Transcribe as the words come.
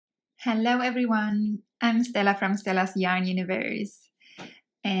Hello everyone, I'm Stella from Stella's Yarn Universe.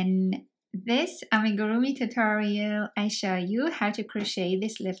 In this amigurumi tutorial, I show you how to crochet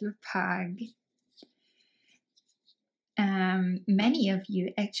this little pug. Many of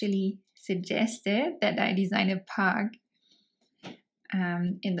you actually suggested that I design a pug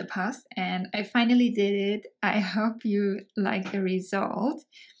in the past, and I finally did it. I hope you like the result.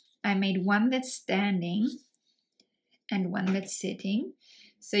 I made one that's standing and one that's sitting,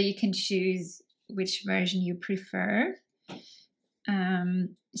 so you can choose which version you prefer.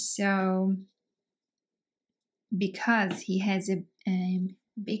 So because he has a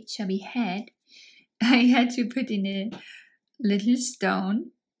big chubby head, I had to put in a little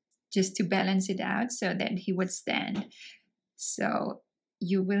stone just to balance it out so that he would stand. So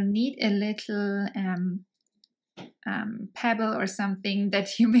you will need a little pebble or something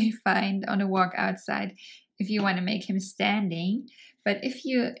that you may find on a walk outside if you want to make him standing. But if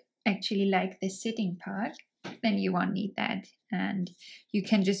you actually like the sitting pug, then you won't need that, and you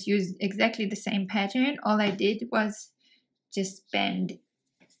can just use exactly the same pattern. All I did was just bend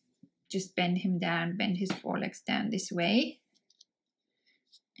him down, bend his forelegs down this way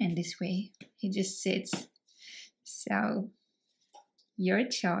and this way. He just sits. So your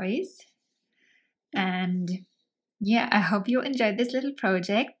choice. And yeah, I hope you enjoyed this little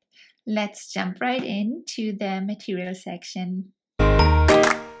project. Let's jump right into the material section.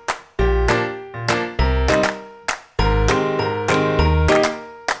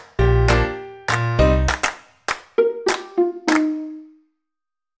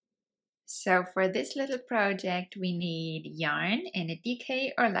 So for this little project, we need yarn in a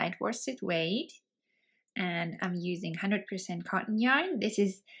DK or light worsted weight. And I'm using 100% cotton yarn. This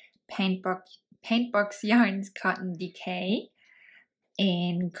is Paintbox Yarns Cotton DK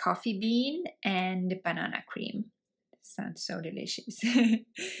in coffee bean and banana cream. Sounds so delicious.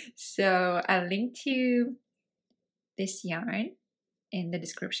 So I'll link to this yarn in the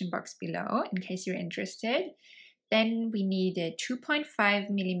description box below in case you're interested. Then we need a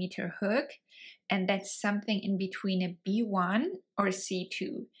 2.5mm hook, and that's something in between a B1 or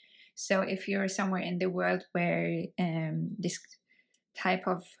C2. So if you're somewhere in the world where this type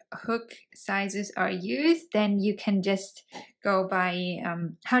of hook sizes are used, then you can just go by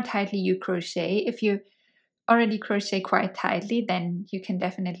how tightly you crochet. If you already crochet quite tightly, then you can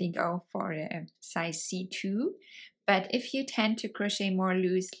definitely go for a size C2. But if you tend to crochet more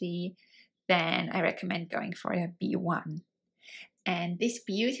loosely, then I recommend going for a B1. And this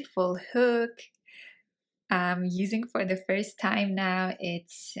beautiful hook I'm using for the first time now,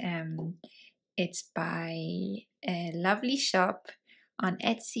 it's by a lovely shop on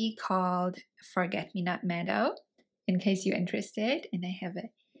Etsy called Forget Me Not Meadow, in case you're interested. And I have a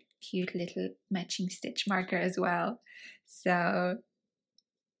cute little matching stitch marker as well. So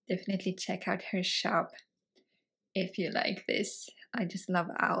definitely check out her shop if you like this. I just love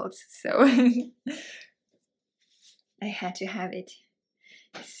owls, so I had to have it.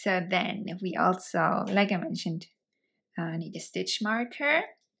 So then we also, like I mentioned, need a stitch marker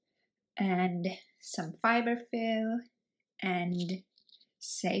and some fiber fill and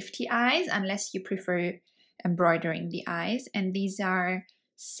safety eyes, unless you prefer embroidering the eyes. And these are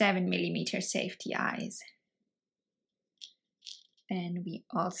 7mm safety eyes. And we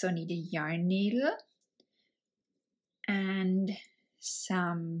also need a yarn needle and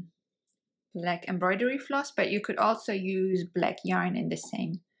some black embroidery floss, but you could also use black yarn in the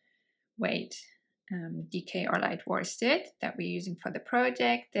same weight, DK or light worsted that we're using for the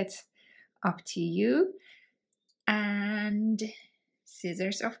project. That's up to you. And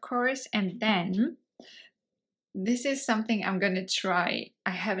scissors, of course. And then this is something I'm gonna try.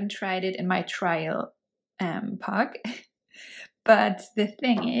 I haven't tried it in my trial pug, but the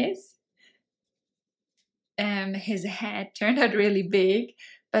thing is, his head turned out really big,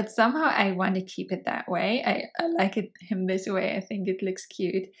 but somehow I want to keep it that way. I like him this way. I think it looks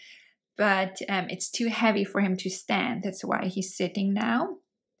cute, but it's too heavy for him to stand. That's why he's sitting now.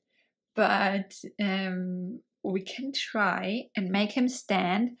 But we can try and make him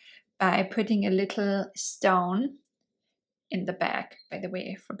stand by putting a little stone in the back. By the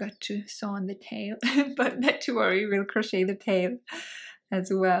way, I forgot to sew on the tail, but not to worry, we'll crochet the tail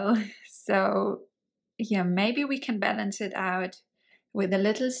as well. So yeah, maybe we can balance it out with a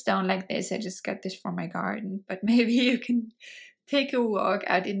little stone like this. I just got this from my garden, but maybe you can take a walk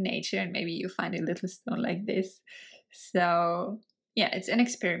out in nature and maybe you find a little stone like this. So yeah, it's an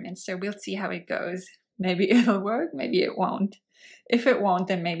experiment, so we'll see how it goes. Maybe it'll work, maybe it won't. If it won't,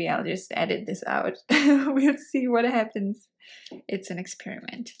 then maybe I'll just edit this out. We'll see what happens. It's an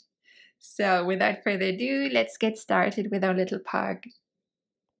experiment. So without further ado, let's get started with our little pug.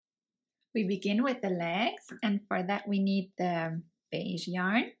 We begin with the legs, and for that we need the beige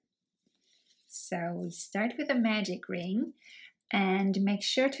yarn. So we start with a magic ring and make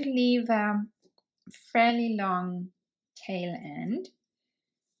sure to leave a fairly long tail end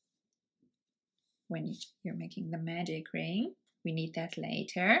when you're making the magic ring. We need that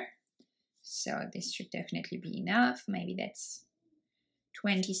later. So this should definitely be enough. Maybe that's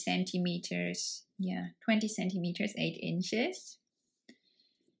 20 centimeters. Yeah, 20 centimeters, 8 inches.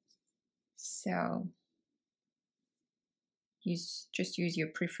 So just use your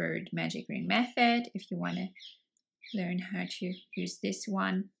preferred magic ring method. If you want to learn how to use this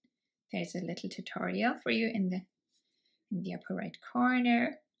one, there's a little tutorial for you in the upper right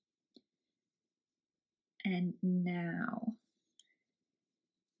corner. And now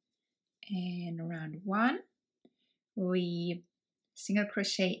in round 1, we single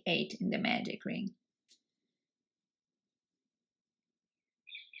crochet 8 in the magic ring.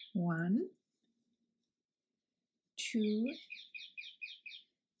 1, 2,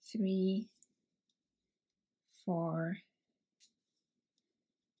 3, 4,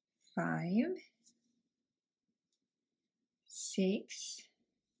 5, 6,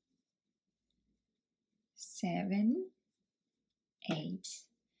 7, 8.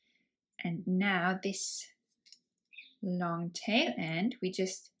 And now this long tail end, we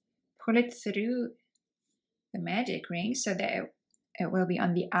just pull it through the magic ring so that it will be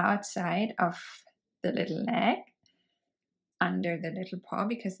on the outside of the little leg, under the little paw,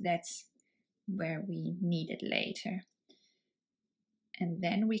 because that's where we need it later. And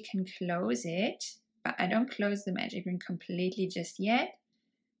then we can close it, but I don't close the magic ring completely just yet.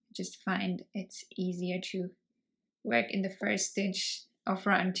 Just find it's easier to work in the first stitch of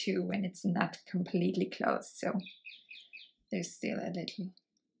round 2 when it's not completely closed. So there's still a little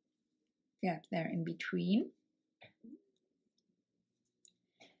gap there in between.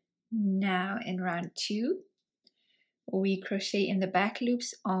 Now in round 2, we crochet in the back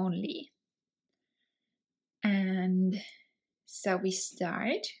loops only. And so we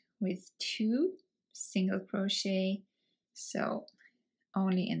start with 2 single crochet, so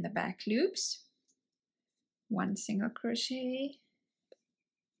only in the back loops, 1 single crochet,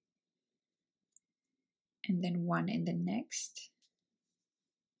 and then 1 in the next.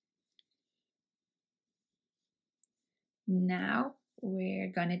 Now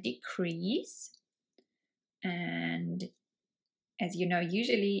we're gonna decrease, and as you know,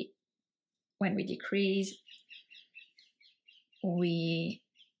 usually when we decrease, we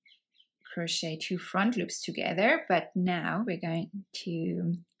crochet 2 front loops together, but now we're going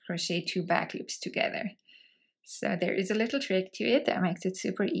to crochet 2 back loops together. So there is a little trick to it that makes it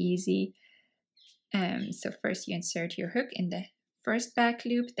super easy. So first you insert your hook in the first back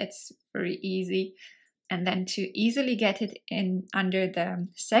loop. That's very easy. And then to easily get it in under the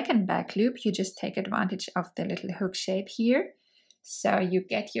second back loop, you just take advantage of the little hook shape here. So you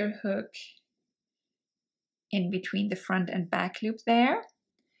get your hook in between the front and back loop there.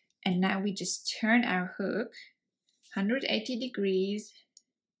 And now we just turn our hook 180 degrees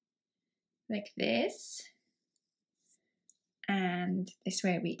like this. And this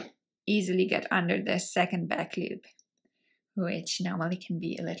way we easily get under the second back loop, which normally can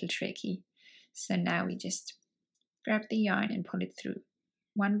be a little tricky. So now we just grab the yarn and pull it through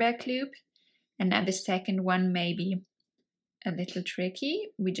 1 back loop. And now the second one may be a little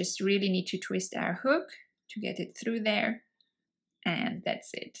tricky. We just really need to twist our hook to get it through there. And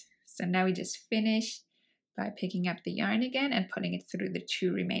that's it. So now we just finish by picking up the yarn again and pulling it through the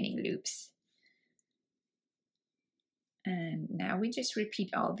 2 remaining loops. And now we just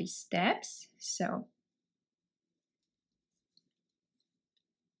repeat all these steps. So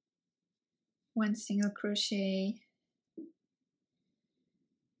 1 single crochet,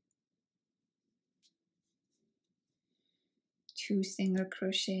 2 single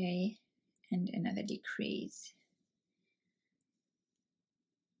crochet, and another decrease.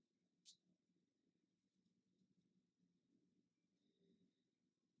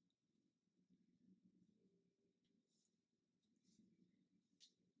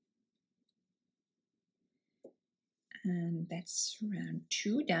 And that's round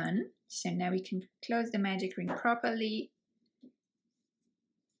 2 done. So now we can close the magic ring properly.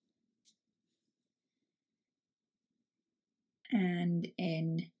 And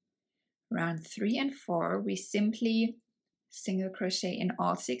in round 3 and 4, we simply single crochet in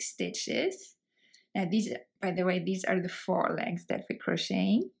all 6 stitches. Now these, by the way, these are the forelegs that we're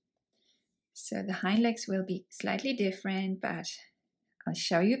crocheting. So the hind legs will be slightly different, but I'll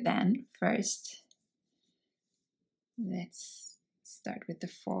show you then. First, let's start with the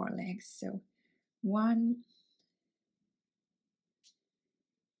forelegs. So 1,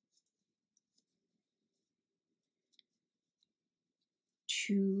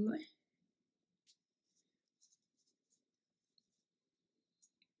 2,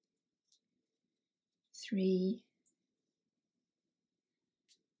 3,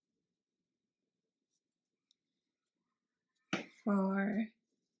 4,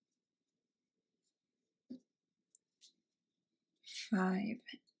 5,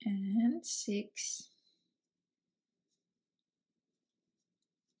 and 6.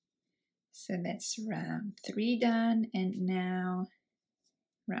 So that's round 3 done, and now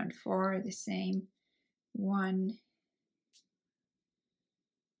round 4 the same. 1,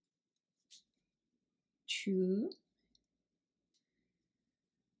 2,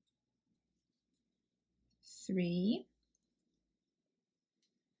 3,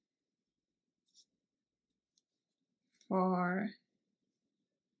 4,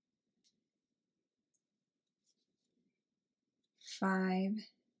 5,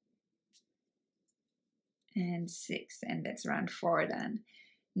 and 6, and that's round 4 done.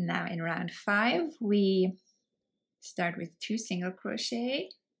 Now in round 5 we start with 2 single crochet,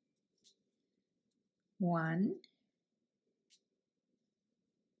 1,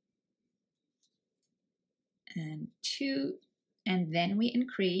 and 2, and then we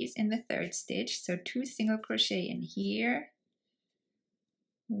increase in the 3rd stitch, so 2 single crochet in here,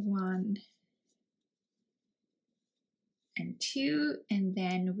 1 and 2, and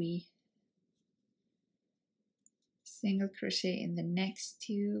then we single crochet in the next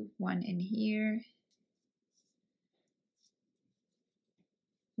 2, 1 in here,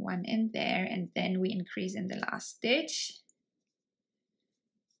 1 in there, and then we increase in the last stitch.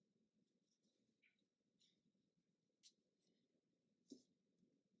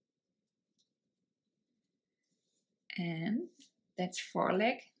 And that's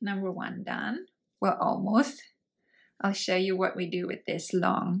foreleg number 1 done. Well, almost. I'll show you what we do with this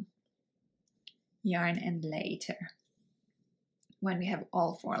long yarn and later when we have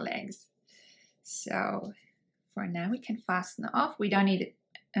all 4 legs. So for now we can fasten off. We don't need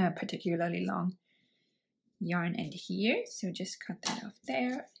a particularly long yarn end here, so just cut that off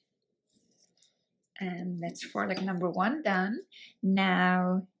there. And that's foreleg number 1 done.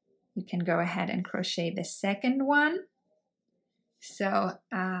 Now you can go ahead and crochet the second one. So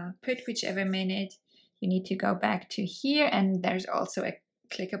put whichever minute you need to go back to here, and there's also a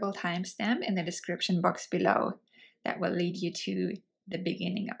clickable timestamp in the description box below that will lead you to the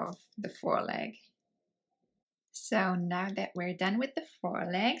beginning of the foreleg. So now that we're done with the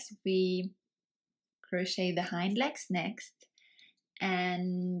forelegs, we crochet the hind legs next,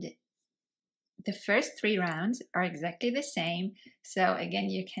 and the first 3 rounds are exactly the same. So again,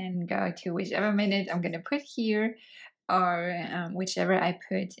 you can go to whichever minute I'm going to put here, or whichever I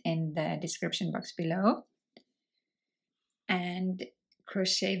put in the description box below, and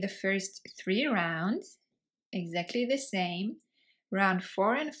crochet the first 3 rounds exactly the same. Round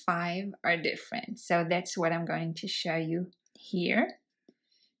 4 and 5 are different, so that's what I'm going to show you here.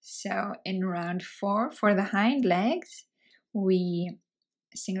 So in round 4 for the hind legs, we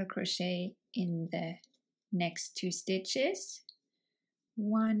single crochet in the next 2 stitches,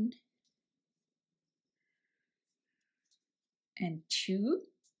 1 and 2,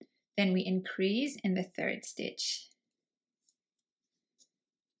 then we increase in the 3rd stitch,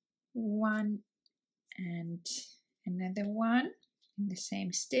 1 and another 1 in the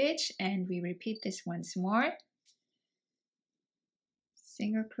same stitch, and we repeat this once more,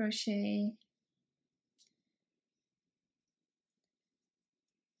 single crochet,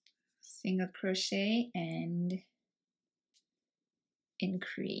 single crochet, and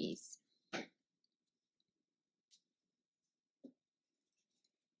increase.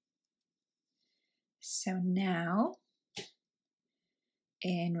 So now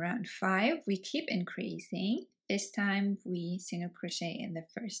in round 5 we keep increasing. This time we single crochet in the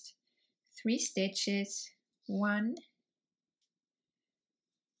first 3 stitches, 1,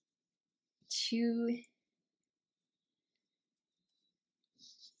 2,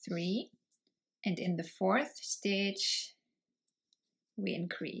 3, and in the 4th stitch we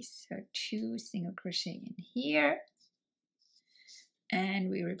increase, so 2 single crochet in here, and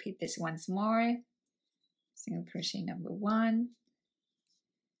we repeat this once more, single crochet number 1,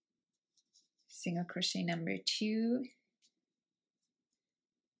 single crochet number 2,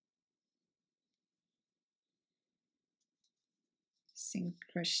 single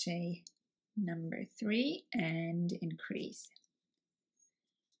crochet number 3, and increase.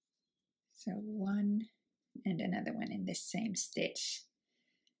 So 1 and another one in the same stitch,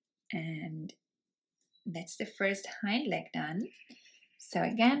 and that's the first hind leg done. So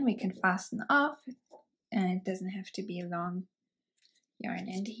again, we can fasten off, and it doesn't have to be a long yarn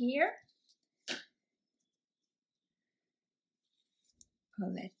end here.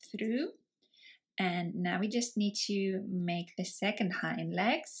 pull it through. And now we just need to make the second hind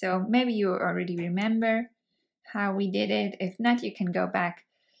leg. So maybe you already remember how we did it. If not, you can go back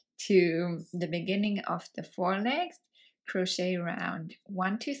to the beginning of the forelegs, crochet round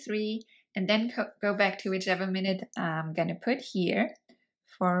 1, 2, 3, and then go back to whichever minute I'm gonna put here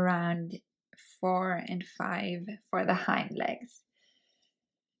for round 4 and 5 for the hind legs.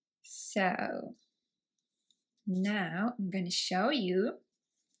 So now I'm gonna show you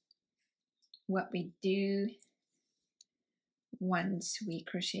what we do once we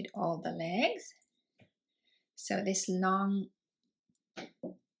crocheted all the legs. So this long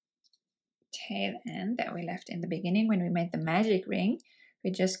tail end that we left in the beginning when we made the magic ring,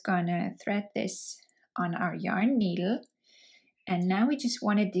 we're just gonna thread this on our yarn needle, and now we just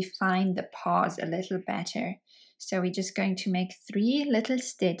want to define the paws a little better. So we're just going to make 3 little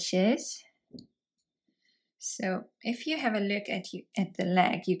stitches. So if you have a look at the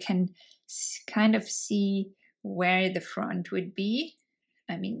leg, you can kind of see where the front would be.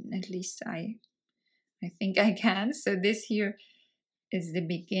 I mean, at least I think I can. So this here is the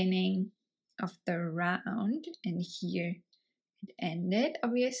beginning of the round, and here it ended,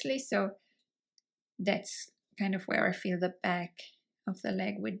 obviously. So that's kind of where I feel the back of the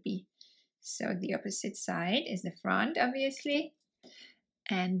leg would be. So the opposite side is the front, obviously.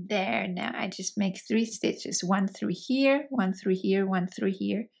 And there, now I just make 3 stitches, 1 through here, 1 through here, 1 through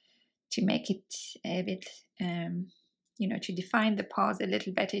here, to make it a bit, you know, to define the paws a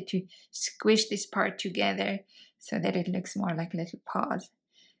little better, to squish this part together so that it looks more like little paws.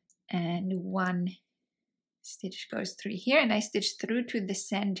 And 1 stitch goes through here, and I stitch through to the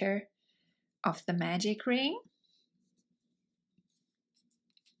center of the magic ring.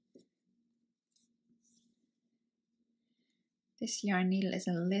 This yarn needle is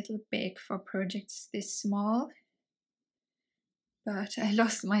a little big for projects this small, but I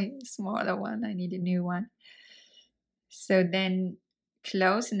lost my smaller one. I need a new one. So then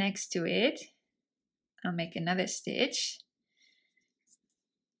close next to it, I'll make another stitch.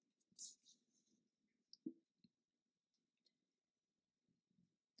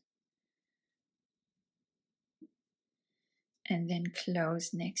 And then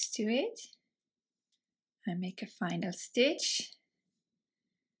close next to it. I make a final stitch.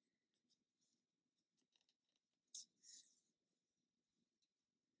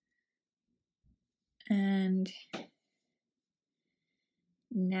 And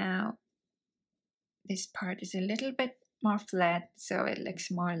now this part is a little bit more flat, so it looks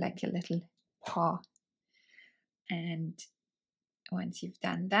more like a little paw. And once you've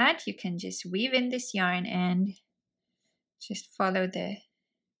done that, you can just weave in this yarn and just follow the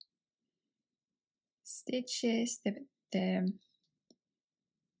stitches,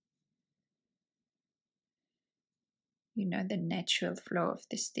 you know, the natural flow of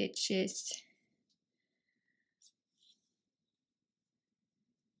the stitches.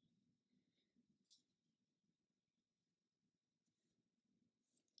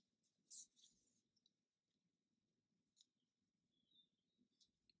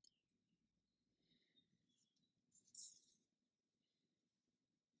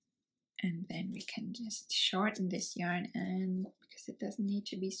 And then we can just shorten this yarn, and because it doesn't need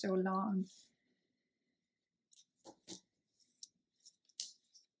to be so long.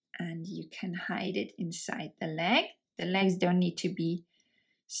 And you can hide it inside the leg. The legs don't need to be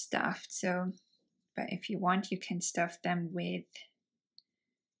stuffed, so, but if you want, you can stuff them with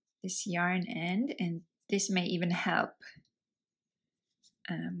this yarn end, and this may even help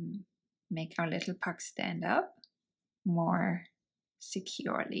make our little pug stand up more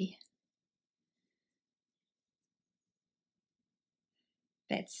securely.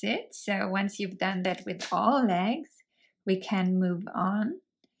 That's it. So once you've done that with all legs, we can move on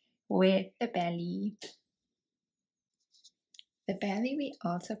with the belly. The belly we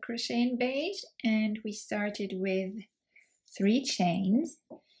also crochet in beige, and we started with 3 chains.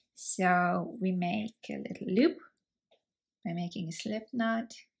 So we make a little loop by making a slip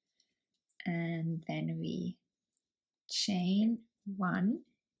knot, and then we chain 1,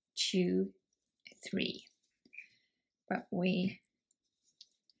 2, 3. But we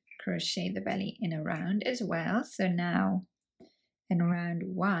crochet the belly in a round as well. So now in round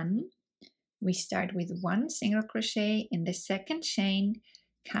 1, we start with 1 single crochet in the second chain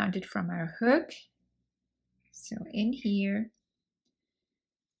counted from our hook. So in here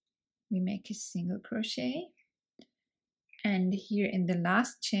we make a single crochet, and here in the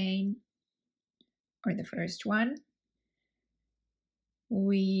last chain, or the first one,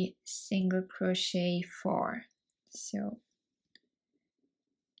 we single crochet 4. So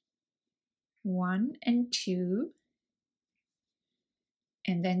 1 and 2,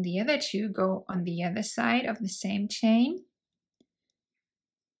 And then the other two go on the other side of the same chain.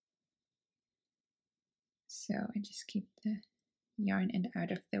 So I just keep the yarn end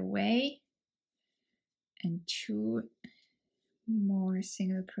out of the way, and 2 more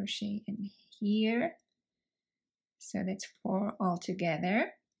single crochet in here. So that's 4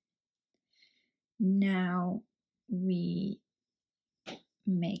 altogether. Now we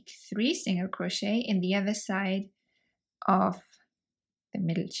make 3 single crochet in the other side of the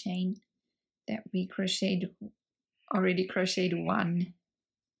middle chain that we already crocheted 1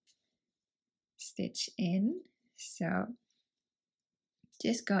 stitch in. So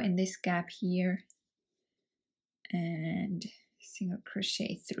just go in this gap here and single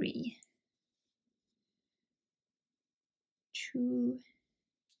crochet 3, 2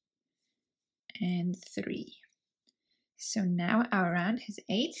 and 3. So now our round has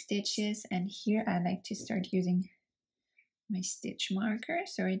 8 stitches, and here I like to start using my stitch marker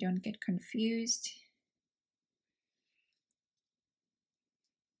so I don't get confused.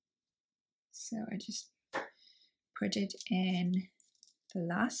 So I just put it in the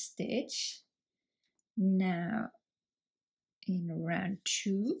last stitch. Now in round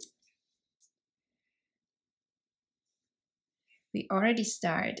 2, we already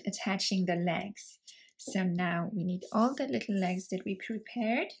start attaching the legs. So now we need all the little legs that we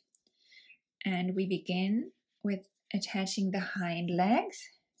prepared, and we begin with attaching the hind legs.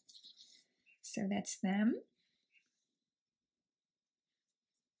 So that's them.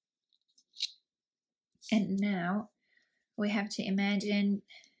 And now we have to imagine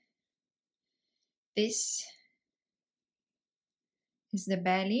this is the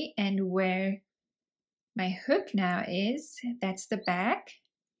belly, and where my hook now is, that's the back.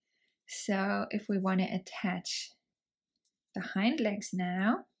 So if we want to attach the hind legs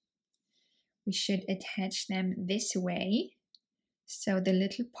now, we should attach them this way. So the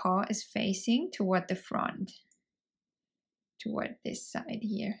little paw is facing toward the front, toward this side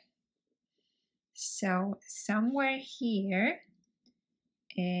here. So somewhere here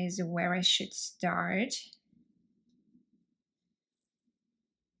is where I should start.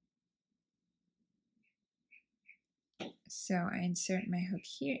 So I insert my hook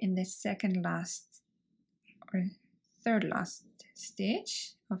here in the second last or third last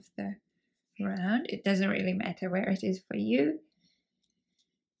stitch of the round. It doesn't really matter where it is for you.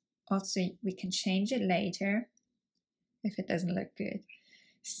 Also, we can change it later if it doesn't look good.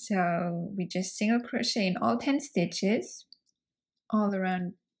 So we just single crochet in all 10 stitches all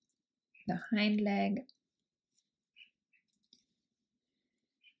around the hind leg.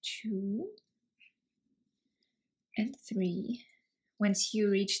 2 and 3. Once you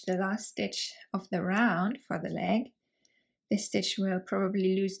reach the last stitch of the round for the leg, this stitch will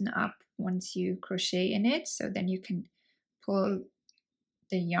probably loosen up once you crochet in it, so then you can pull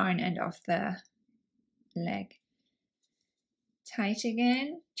the yarn end of the leg tight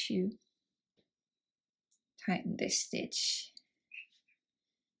again to tighten this stitch,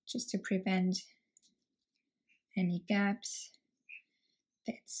 just to prevent any gaps.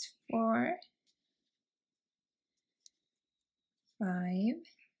 That's 4, 5,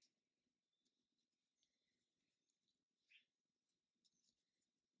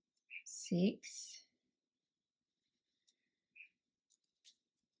 6,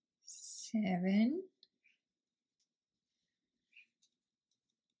 7,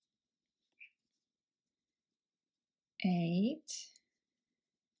 8,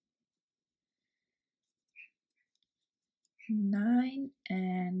 9,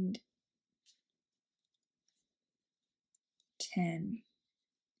 and 10.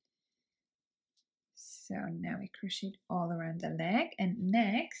 So now we crocheted all around the leg, and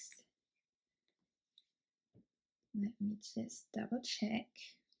next, let me just double check.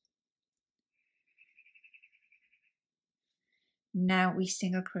 Now we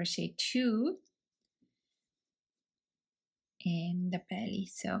single crochet 2 in the belly.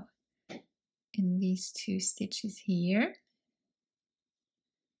 So in these 2 stitches here,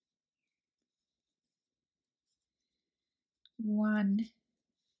 1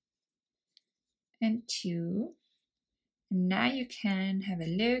 and 2. And now you can have a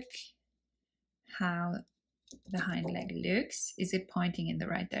look how the hind leg looks. Is it pointing in the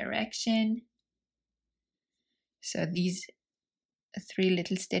right direction? So these 3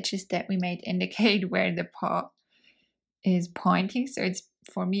 little stitches that we made indicate where the paw is pointing. So it's,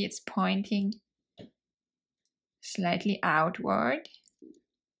 for me, it's pointing slightly outward,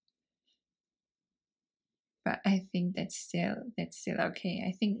 but I think that's still okay.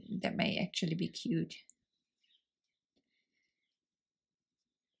 I think that may actually be cute.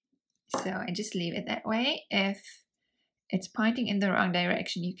 So I just leave it that way. If it's pointing in the wrong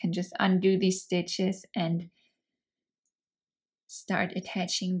direction, you can just undo these stitches and start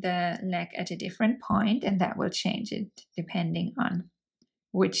attaching the leg at a different point, and that will change it depending on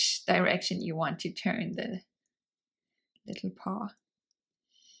which direction you want to turn the little paw.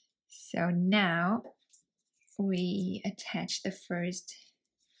 So now we attach the first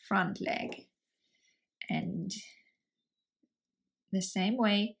front leg, and the same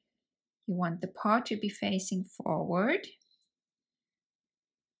way, you want the paw to be facing forward.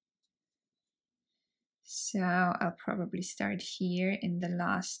 So I'll probably start here in the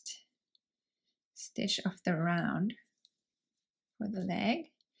last stitch of the round for the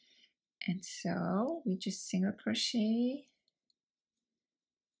leg. And so we just single crochet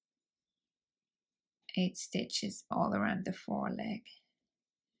 8 stitches all around the foreleg.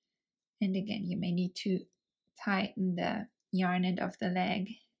 And again, you may need to tighten the yarn end of the leg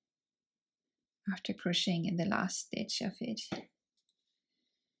after crocheting in the last stitch of it.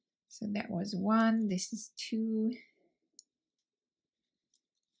 So that was 1, this is 2,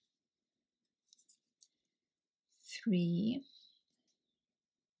 3,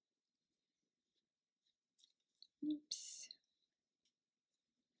 oops,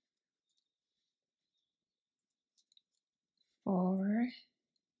 4,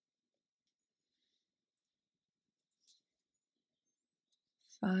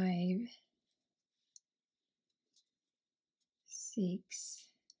 5, 6,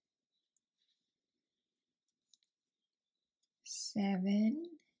 7,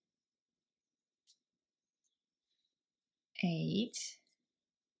 8,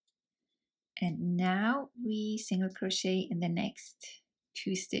 and now we single crochet in the next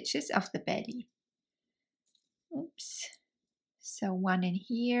 2 stitches of the belly. Oops, so 1 in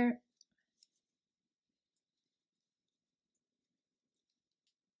here,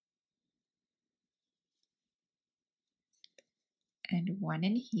 and 1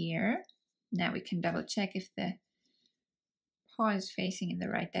 in here. Now we can double check if the paw is facing in the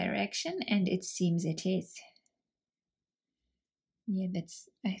right direction, and it seems it is. Yeah,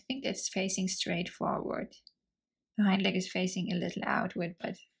 I think it's facing straight forward. The hind leg is facing a little outward,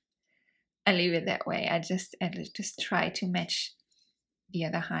 but I leave it that way. I just try to match the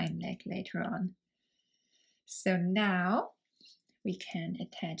other hind leg later on. So now we can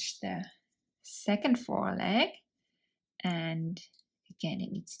attach the second foreleg, and again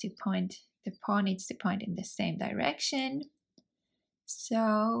it needs to point, the paw needs to point in the same direction.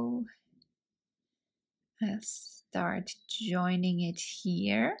 So I'll start joining it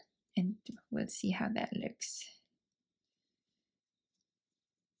here and we'll see how that looks.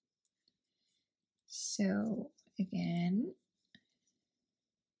 So again,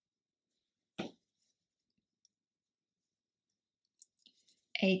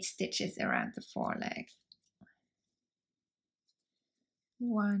 eight stitches around the foreleg.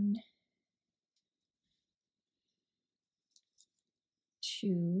 1,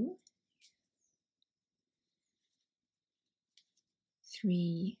 2,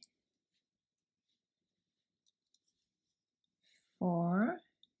 3, 4,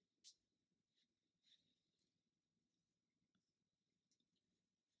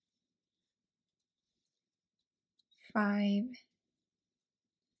 5,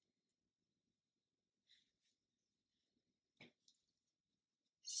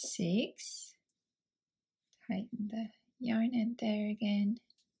 6, tighten the yarn end there again,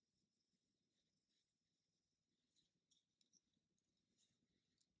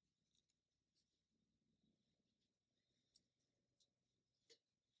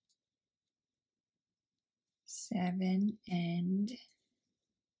 7, and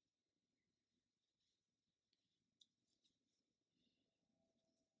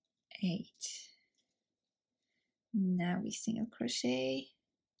 8. Now we single crochet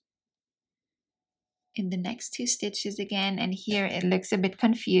in the next 2 stitches again, and here it looks a bit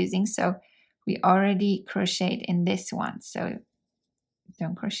confusing, so we already crocheted in this one, so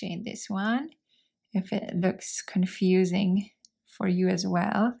don't crochet in this one if it looks confusing for you as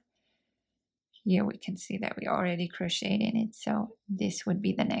well. Here we can see that we already crocheted in it, so this would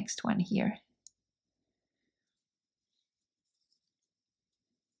be the next one here.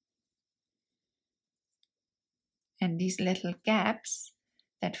 And these little gaps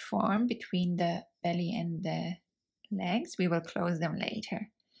that form between the belly and the legs, we will close them later.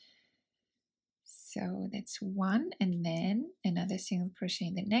 So that's 1, and then another single crochet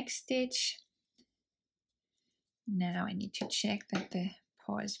in the next stitch. Now I need to check that the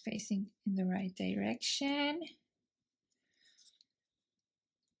paw is facing in the right direction.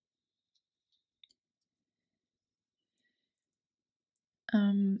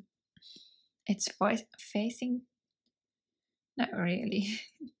 It's facing Not really.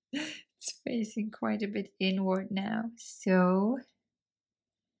 It's facing quite a bit inward now. So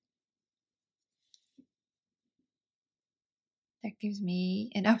that gives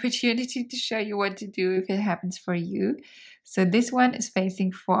me an opportunity to show you what to do if it happens for you. So this one is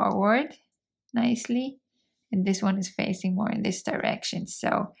facing forward nicely, and this one is facing more in this direction.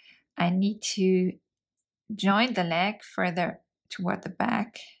 So I need to join the leg further toward the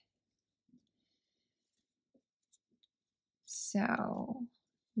back. So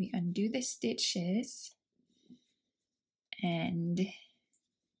we undo the stitches and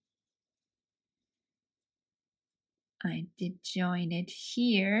I did join it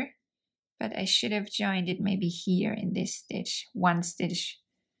here, but I should have joined it maybe here in this stitch, one stitch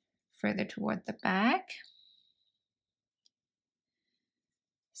further toward the back.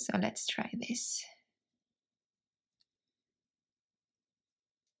 So let's try this.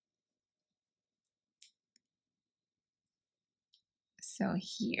 So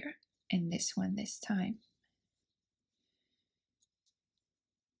here in this one this time.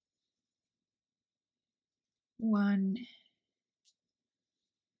 1,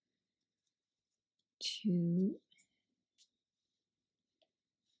 2,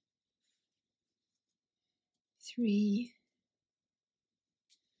 3,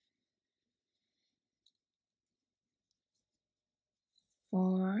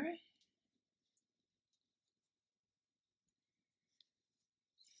 4,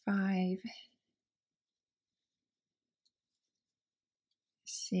 5,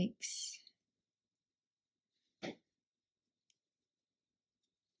 6,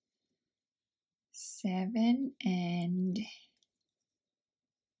 7, and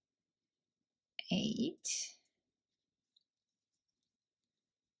 8.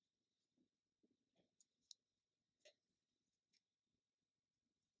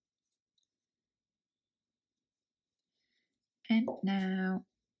 And now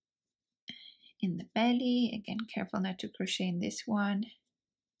in the belly, again, careful not to crochet in this one.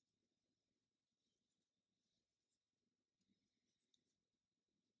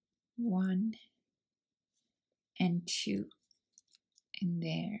 1 and 2 in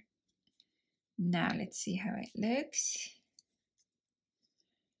there. Now let's see how it looks.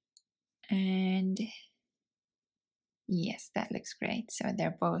 And yes, that looks great. So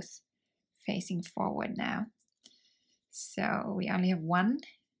they're both facing forward now. So we only have one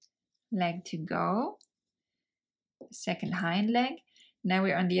leg to go, second hind leg. Now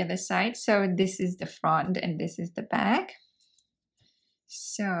we're on the other side. So this is the front and this is the back.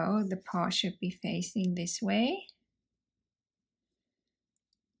 So the paw should be facing this way.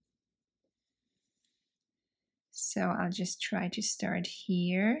 So I'll just try to start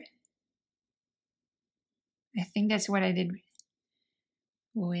here. I think that's what I did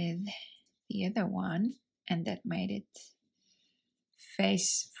with the other one, and that made it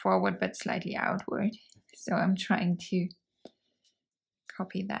face forward but slightly outward. So I'm trying to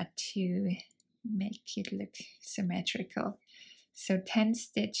copy that to make it look symmetrical. So 10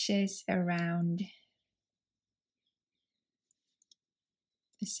 stitches around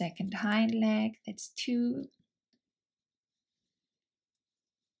the second hind leg. That's 2,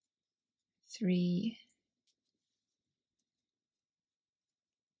 3,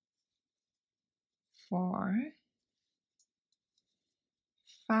 4,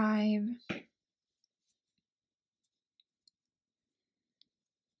 5,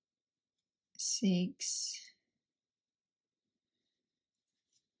 6,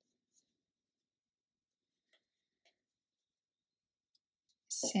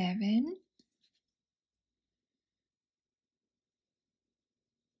 7,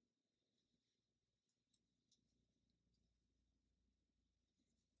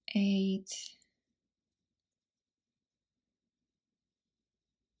 8,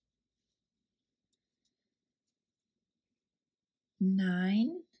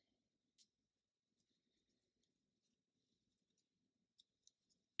 9,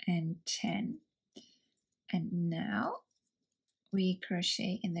 and 10. And now we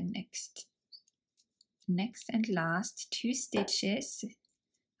crochet in the next and last 2 stitches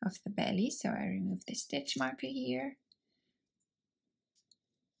of the belly. So I remove the stitch marker here.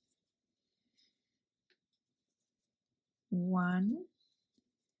 1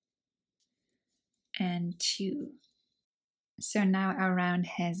 and 2. So now our round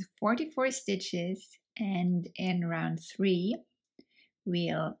has 44 stitches, and in round 3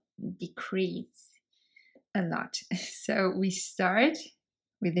 we'll decrease a lot. So we start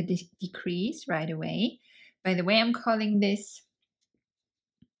with a decrease right away. By the way, I'm calling this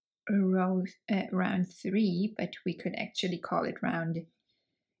round 3, but we could actually call it round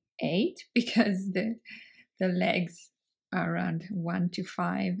 8 because the legs around 1 to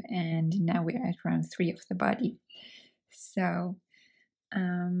 5, and now we're at round 3 of the body. So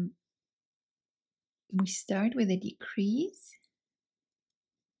we start with a decrease.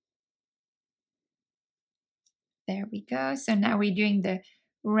 There we go. So now we're doing the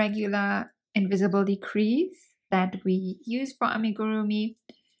regular invisible decrease that we use for amigurumi.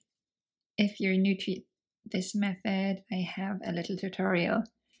 If you're new to this method, I have a little tutorial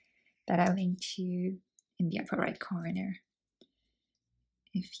that I'll link to in the upper right corner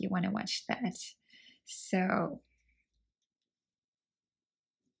if you want to watch that. So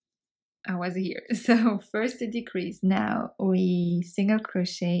I was here. So first the decrease. Now we single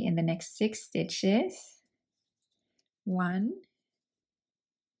crochet in the next 6 stitches. 1,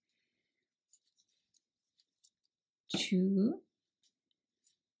 2,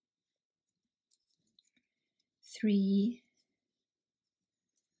 3,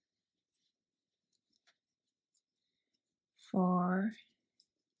 4,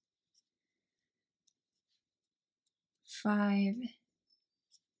 5,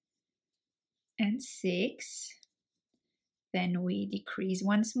 and 6. Then we decrease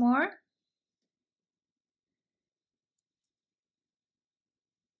once more.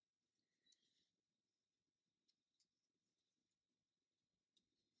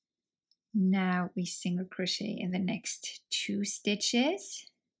 Now we single crochet in the next 2 stitches.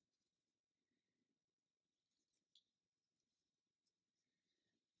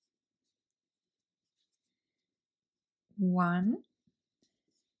 1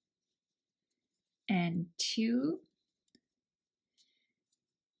 and 2,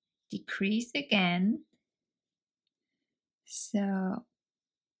 decrease again. So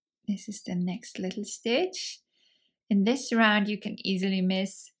this is the next little stitch. In this round you can easily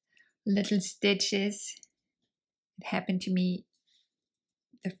miss little stitches. It happened to me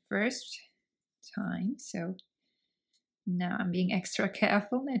the first time, so now I'm being extra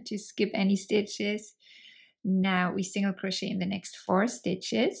careful not to skip any stitches. Now we single crochet in the next 4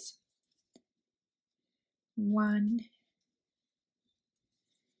 stitches. 1,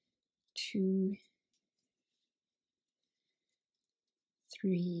 2,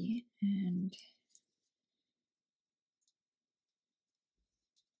 3, and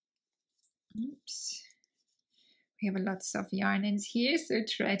oops. We have lots of yarn ends here, so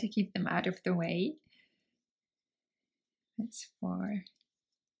try to keep them out of the way. That's 4.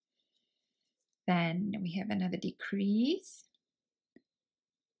 Then we have another decrease.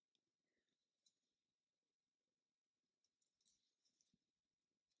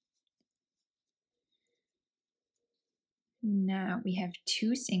 Now we have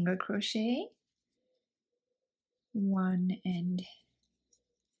 2 single crochet. 1 and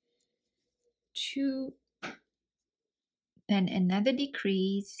 2. Then another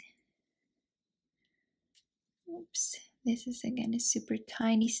decrease. Oops, this is again a super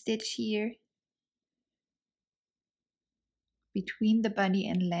tiny stitch here. Between the body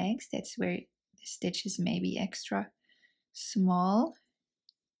and legs, that's where the stitches may be extra small.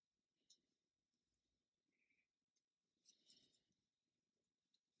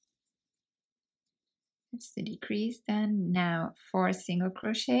 That's the decrease. Then now 4 single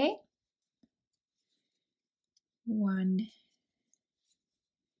crochet. 1,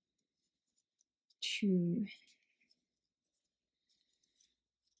 2,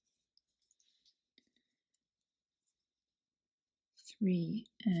 3,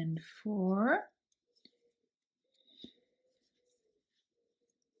 and 4.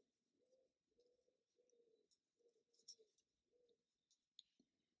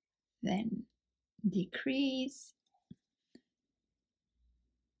 Then decrease.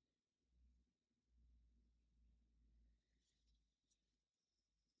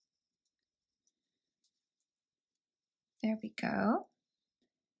 There we go.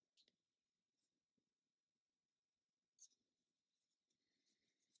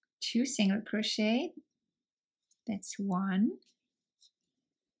 Two single crochet. That's 1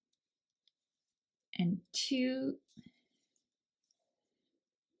 and 2.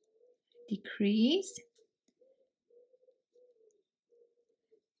 Decrease.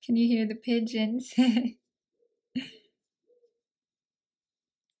 Can you hear the pigeons?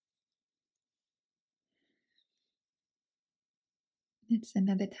 It's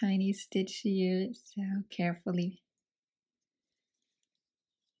another tiny stitch here, so carefully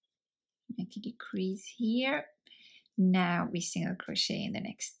make a decrease here. Now we single crochet in the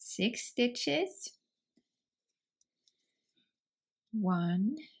next 6 stitches.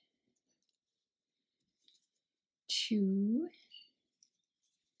 1, 2,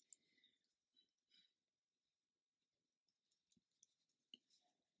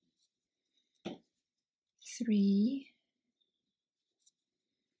 3,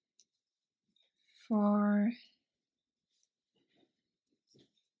 4,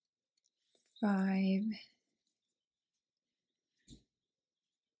 5,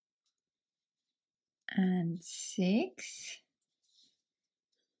 and 6.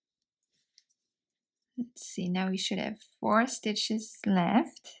 Let's see, now we should have 4 stitches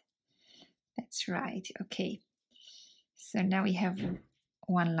left. That's right, okay. So now we have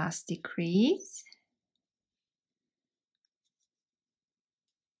one last decrease.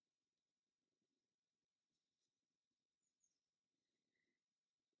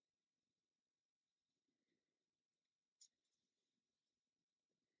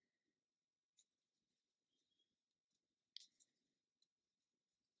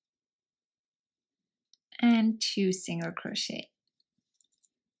 And 2 single crochet.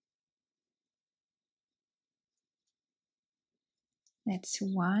 That's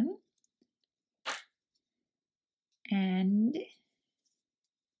 1 and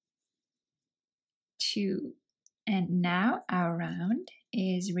 2. And now our round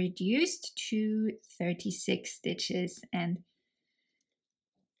is reduced to 36 stitches, and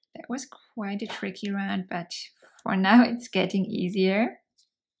that was quite a tricky round, but for now it's getting easier.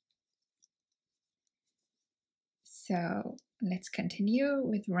 So let's continue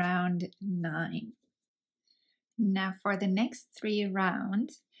with round 9. Now for the next 3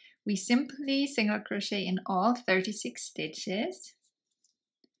 rounds, we simply single crochet in all 36 stitches.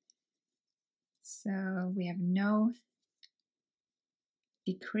 So we have no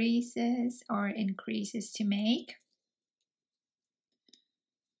decreases or increases to make.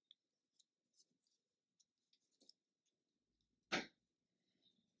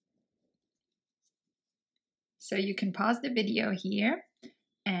 So you can pause the video here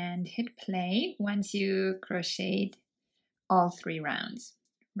and hit play once you crocheted all 3 rounds,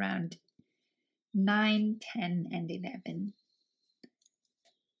 round 9, 10, and 11.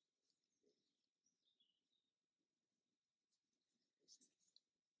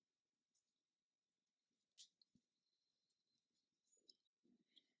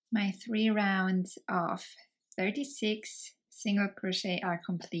 My 3 rounds of 36 single crochet are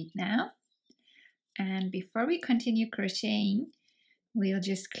complete now. And before we continue crocheting, we'll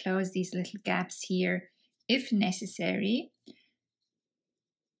just close these little gaps here if necessary.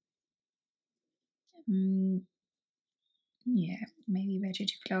 Yeah, maybe better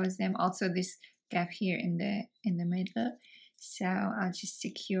to close them. Also this gap here in the middle. So I'll just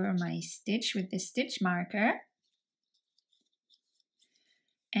secure my stitch with the stitch marker.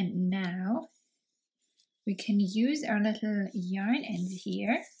 And now we can use our little yarn ends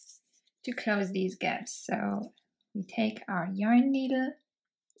here to close these gaps. So we take our yarn needle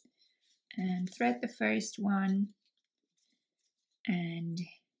and thread the first one, and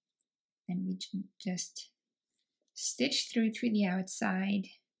then we just stitch through to the outside.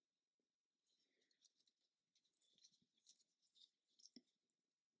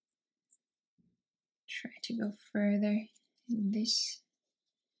 Try to go further in this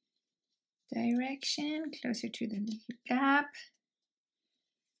direction, closer to the little gap.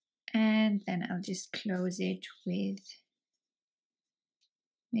 And then I'll just close it with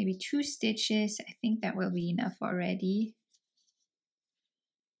maybe 2 stitches. I think that will be enough already.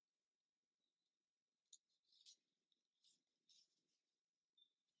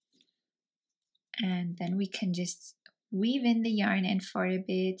 And then we can just weave in the yarn end for a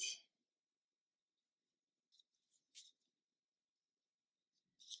bit.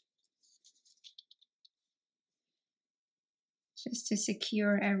 Just to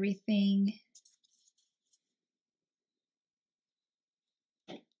secure everything.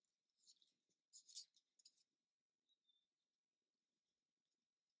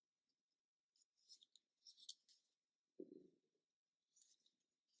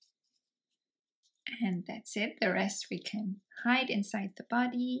 And that's it. The rest we can hide inside the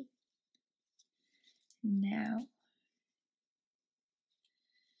body. Now,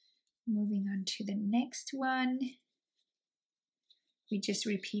 moving on to the next one. We just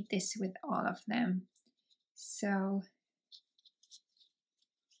repeat this with all of them. So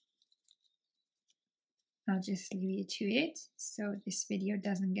I'll just leave you to it so this video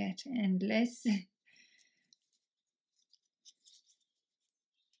doesn't get endless.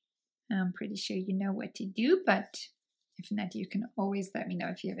 I'm pretty sure you know what to do, but if not, you can always let me know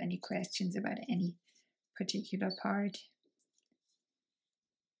if you have any questions about any particular part.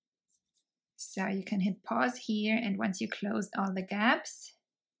 So you can hit pause here, and once you close all the gaps,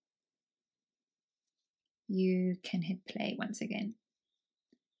 you can hit play once again.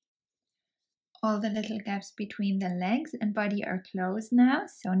 All the little gaps between the legs and body are closed now.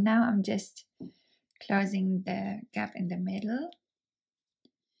 So now I'm just closing the gap in the middle.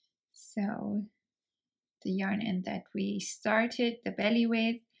 So the yarn end that we started the belly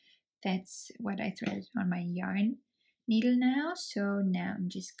with. That's what I threaded on my yarn needle now. So now I'm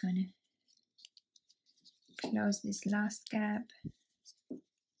just gonna close this last gap,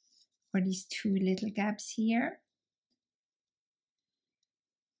 or these two little gaps here.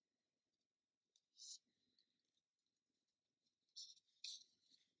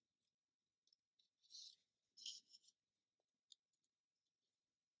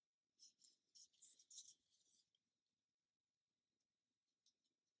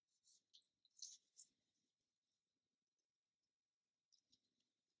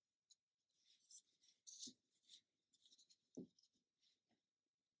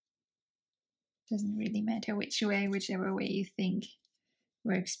 Doesn't really matter which way, whichever way you think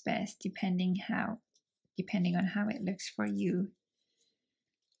works best, depending on how it looks for you.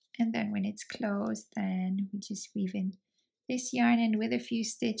 And then when it's closed, then we just weave in this yarn end with a few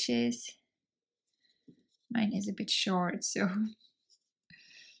stitches. Mine is a bit short, so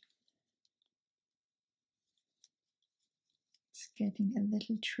it's getting a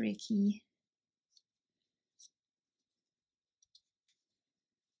little tricky.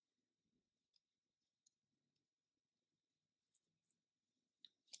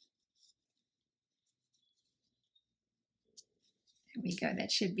 There we go,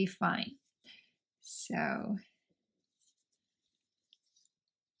 that should be fine. So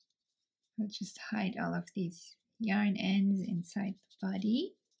I'll just hide all of these yarn ends inside the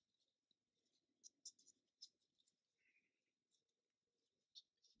body.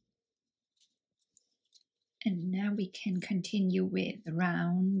 And now we can continue with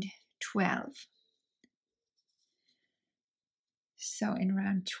round 12. So in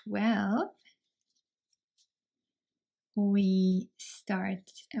round 12, we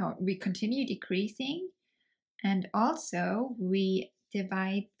continue decreasing, and also we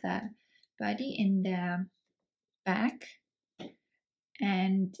divide the body in the back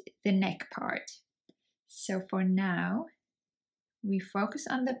and the neck part. So for now, we focus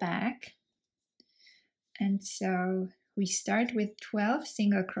on the back, and so we start with 12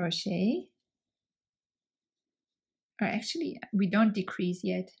 single crochet, or actually we don't decrease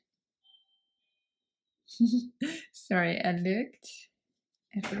yet. Sorry, I looked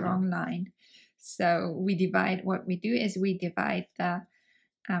at the wrong line. So what we do is we divide the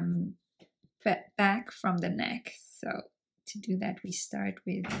back from the neck. So to do that, we start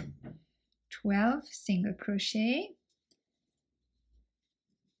with 12 single crochet,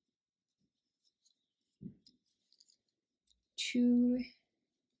 two,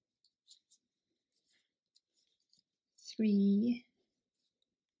 3,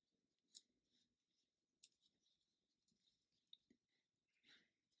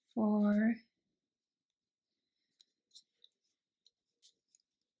 4,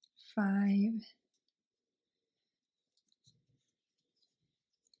 5,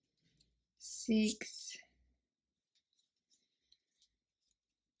 6,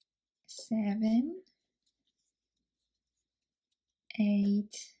 7,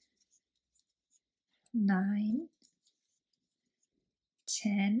 8, 9,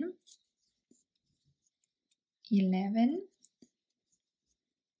 10, 11,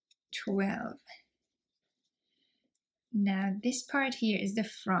 12. Now this part here is the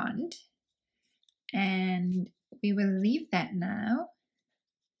front, and we will leave that now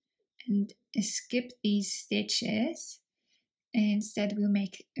and skip these stitches. Instead, we'll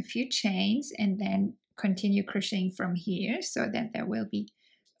make a few chains and then continue crocheting from here, so that there will be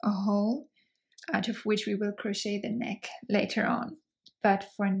a hole out of which we will crochet the neck later on. But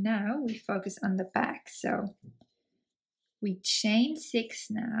for now, we focus on the back. So we chain 6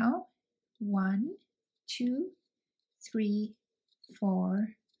 now. 1, 2, 3,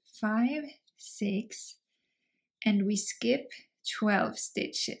 4, 5, 6, and we skip 12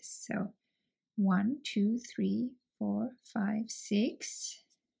 stitches. So 1, 2, 3, 4, 5, 6.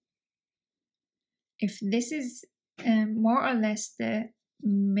 If this is more or less the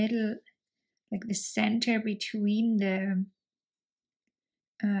middle, like the center between the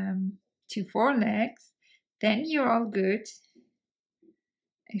two forelegs, then you're all good.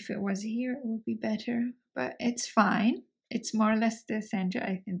 If it was here, it would be better, but it's fine. It's more or less the center.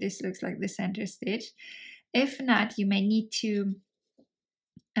 I think this looks like the center stitch. If not, you may need to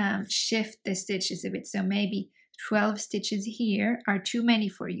shift the stitches a bit. So maybe 12 stitches here are too many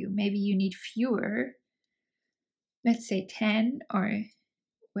for you. Maybe you need fewer, let's say 10 or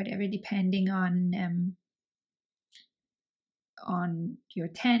whatever, depending on your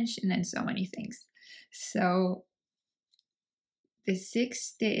tension and so many things. So the 6th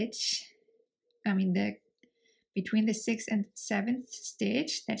stitch, between the 6th and 7th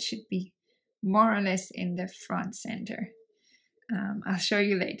stitch, that should be more or less in the front center. I'll show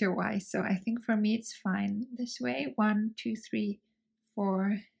you later why. So I think for me it's fine this way. 1, 2, 3,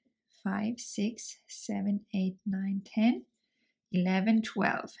 4, 5, 6, 7, 8, 9, 10, 11,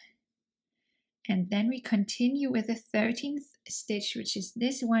 12. And then we continue with the 13th stitch, which is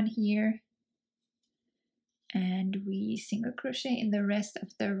this one here. And we single crochet in the rest of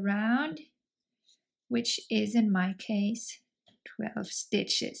the round, which is in my case 12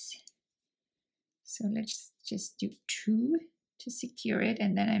 stitches. So let's just do 2 to secure it,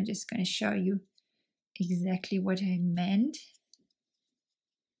 and then I'm just going to show you exactly what I meant.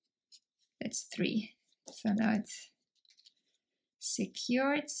 That's 3. So now it's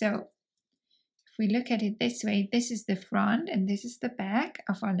secured. So if we look at it this way, this is the front and this is the back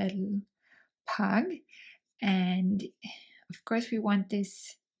of our little pug. And of course we want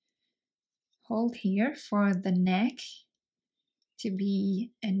this hold here for the neck to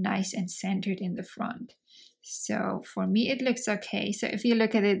be nice and centered in the front. So for me it looks okay. So if you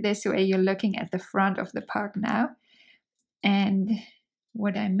look at it this way, you're looking at the front of the pug now. And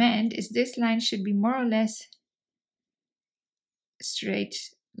what I meant is this line should be more or less straight,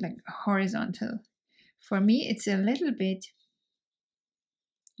 like horizontal. For me it's a little bit,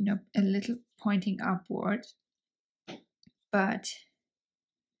 you know, a little pointing upward, but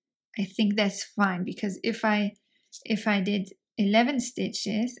I think that's fine, because if I did 11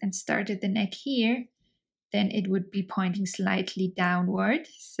 stitches and started the neck here, then it would be pointing slightly downward.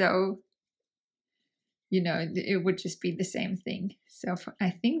 So, you know, it would just be the same thing. So I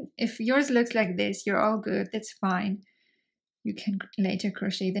think if yours looks like this, you're all good. That's fine. You can later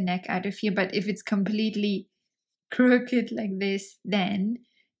crochet the neck out of here. But if it's completely crooked like this, then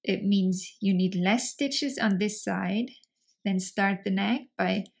it means you need less stitches on this side. Then start the neck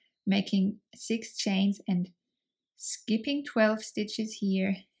by making 6 chains and skipping 12 stitches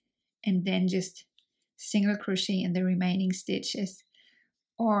here, and then just single crochet in the remaining stitches.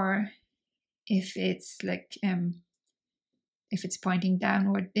 Or if it's like if it's pointing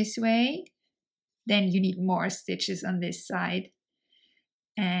downward this way, then you need more stitches on this side,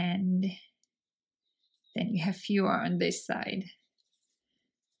 and then you have fewer on this side.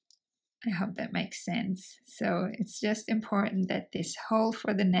 I hope that makes sense. So it's just important that this hole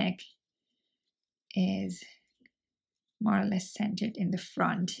for the neck is more or less centered in the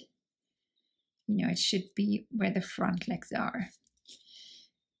front. You know, it should be where the front legs are.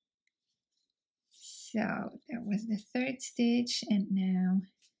 So that was the 3rd stitch, and now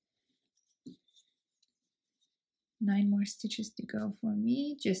 9 more stitches to go for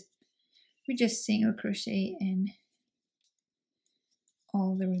me. We just single crochet in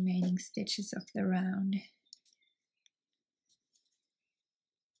all the remaining stitches of the round.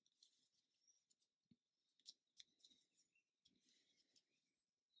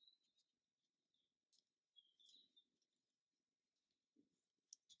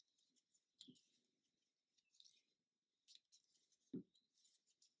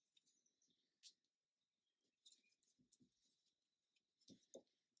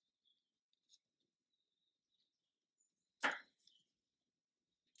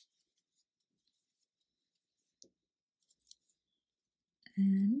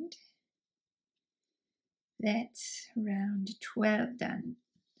 And that's round 12 done.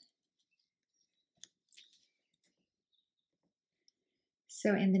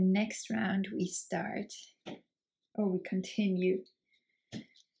 So in the next round we continue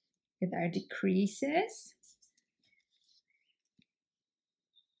with our decreases.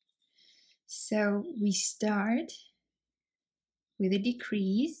 So we start with a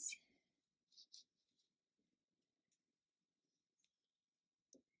decrease.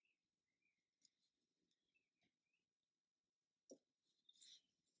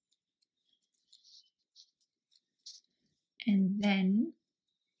 And then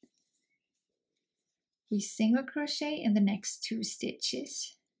we single crochet in the next 2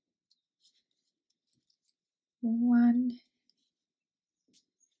 stitches. 1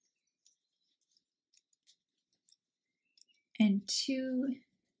 and 2,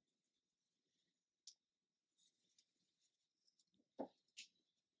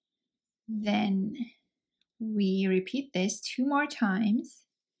 then we repeat this 2 more times.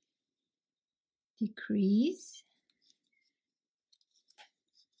 Decrease,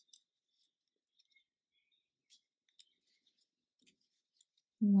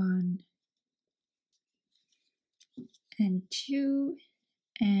 one and 2,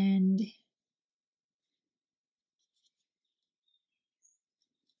 and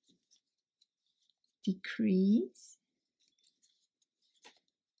decrease.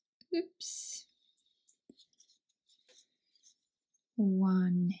 Oops.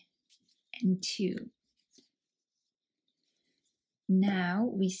 1 and 2. Now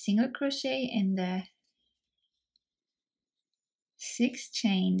we single crochet in the 6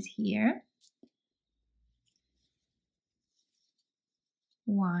 chains here.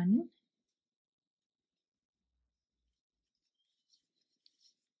 1,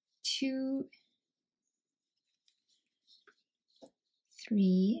 2,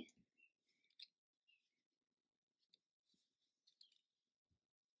 3,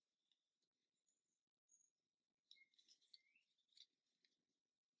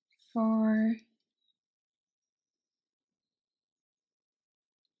 4,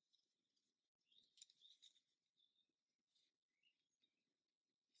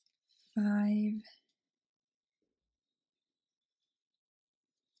 5,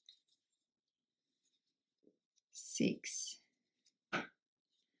 6.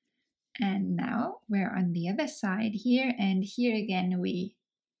 And now we're on the other side here, and here again we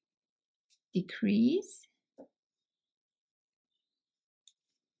decrease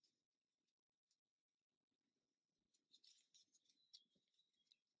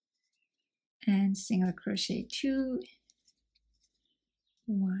and single crochet 2,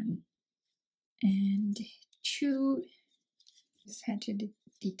 1 and 2. Just had to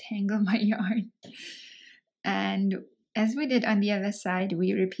detangle my yarn. And as we did on the other side,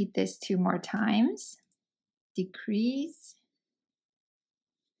 we repeat this 2 more times. Decrease,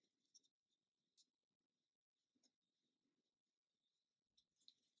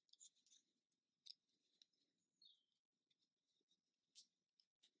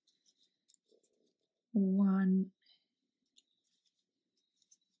 one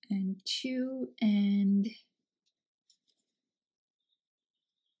and 2, and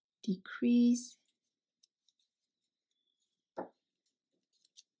decrease,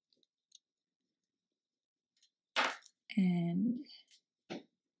 and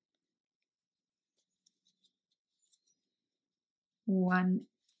 1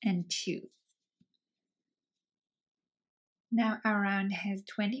 and 2. Now our round has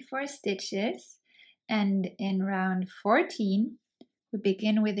 24 stitches, and in round 14 we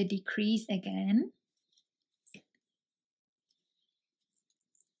begin with a decrease again.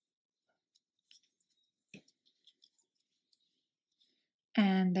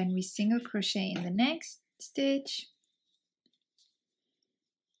 And then we single crochet in the next stitch,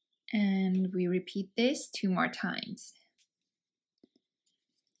 and we repeat this 2 more times.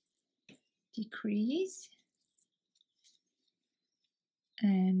 Decrease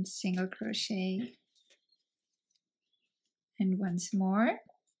and single crochet, and once more.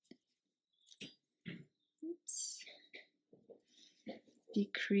 Oops.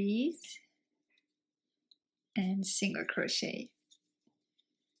 Decrease and single crochet.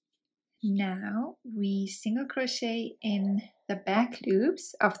 Now we single crochet in the back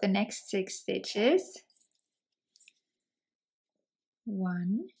loops of the next 6 stitches.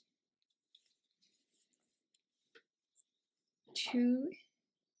 1, 2,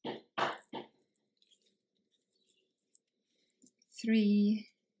 3,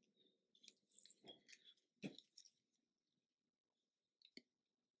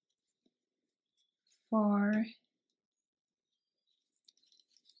 4,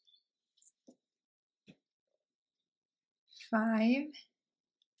 5,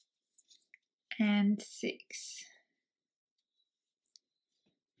 and 6.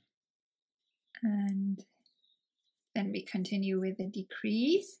 And then we continue with a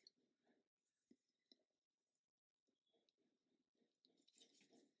decrease.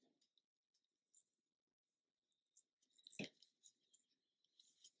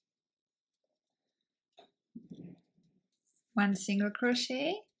 One single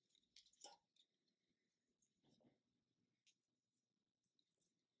crochet,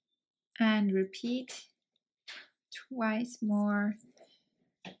 and repeat twice more.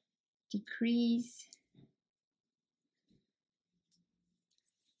 Decrease,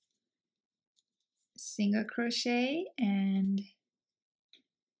 single crochet, and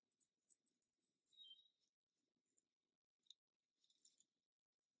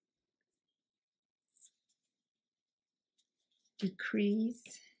decrease,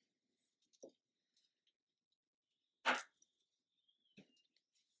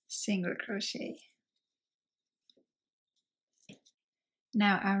 single crochet.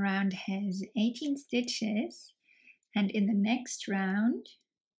 Now our round has 18 stitches, and in the next round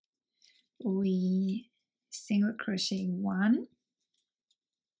we single crochet 1,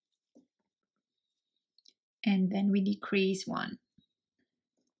 and then we decrease 1.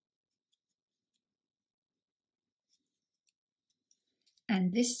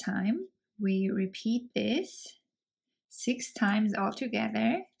 And this time we repeat this 6 times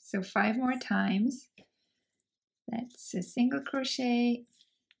altogether, so 5 more times. That's a single crochet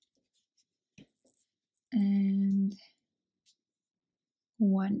and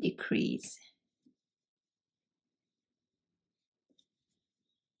 1 decrease.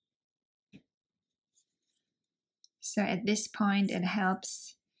 So at this point it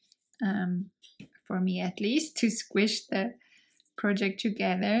helps, for me at least, to squish the project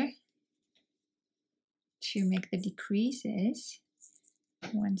together to make the decreases.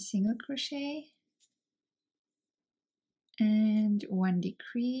 1 single crochet and 1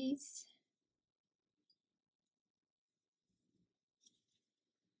 decrease.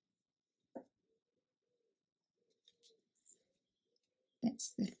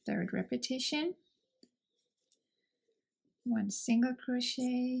 That's the 3rd repetition. 1 single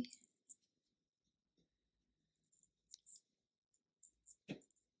crochet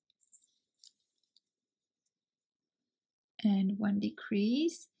and 1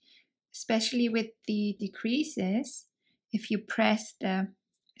 decrease. Especially with the decreases, if you press the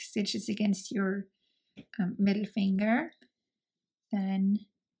stitches against your middle finger, then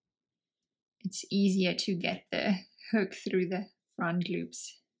it's easier to get the hook through the front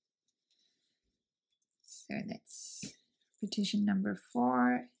loops. So that's repetition number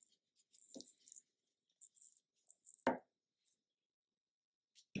 4.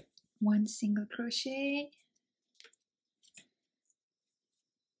 One single crochet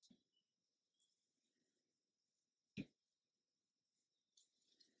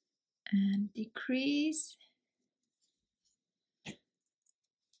and decrease,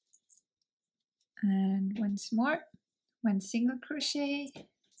 and once more, 1 single crochet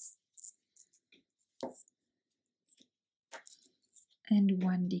and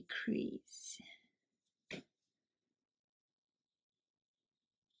 1 decrease.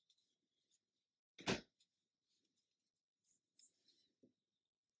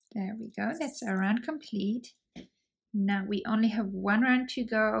 There we go, that's our round complete. Now we only have 1 round to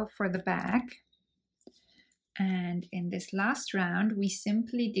go for the back. And in this last round, we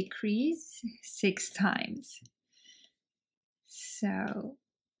simply decrease 6 times. So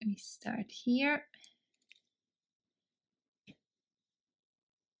we start here.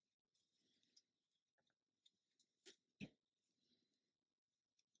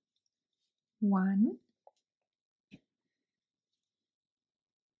 One,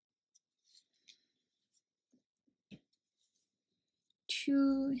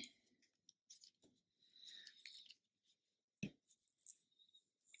 two,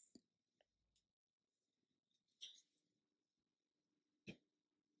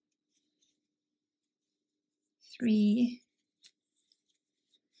 three,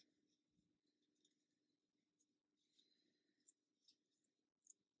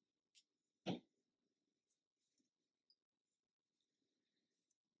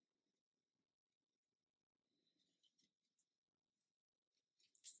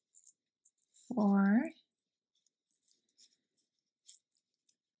 four,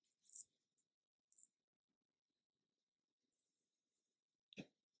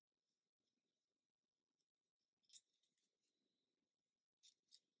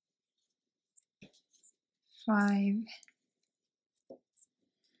 five,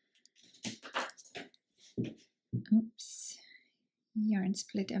 oops, yarn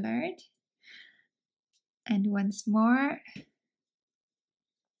split alert, and once more,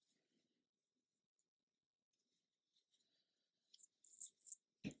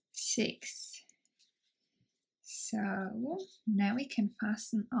 6. So now we can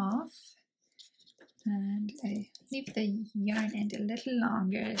fasten off, and I leave the yarn end a little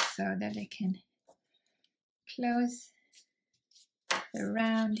longer so that I can close the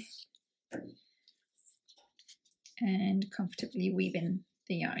round and comfortably weave in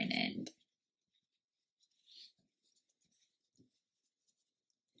the yarn end.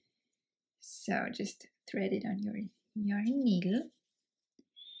 So just thread it on your yarn needle.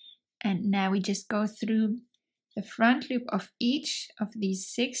 And now we just go through the front loop of each of these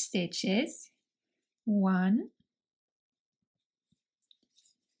 6 stitches. 1,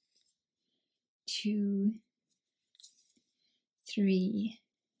 2, 3,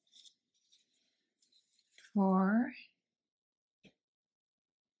 4,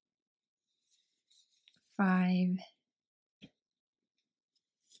 5,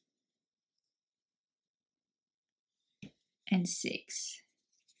 and 6.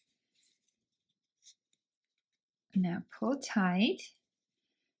 Now pull tight,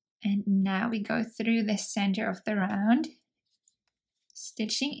 and now we go through the center of the round,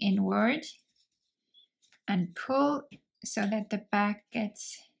 stitching inward, and pull so that the back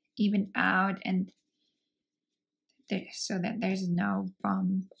gets even out and there so that there's no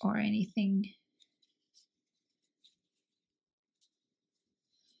bump or anything.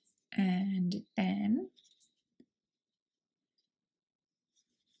 And then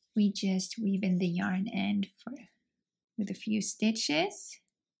we just weave in the yarn end with a few stitches.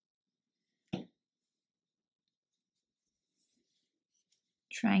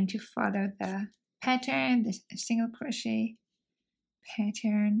 Trying to follow the pattern, the single crochet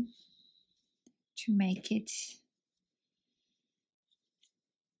pattern, to make it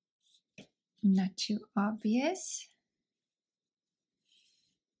not too obvious.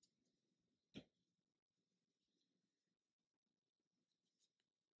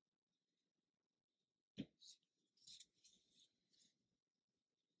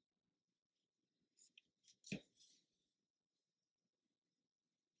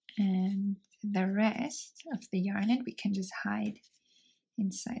 And the rest of the yarn end we can just hide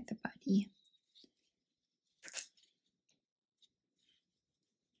inside the body.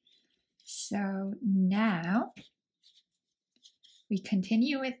 So now we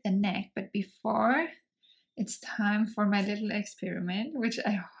continue with the neck, but before, it's time for my little experiment, which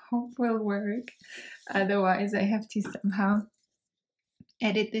I hope will work. Otherwise, I have to somehow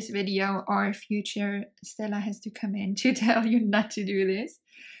edit this video, or future Stella has to come in to tell you not to do this.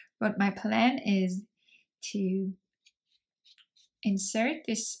 But my plan is to insert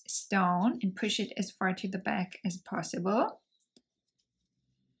this stone and push it as far to the back as possible.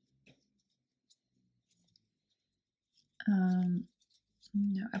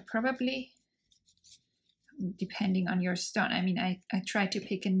 No, I probably, depending on your stone, I mean, I try to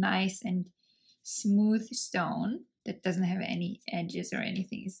pick a nice and smooth stone that doesn't have any edges or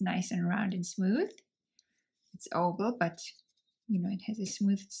anything. It's nice and round and smooth. It's oval, but you know, it has a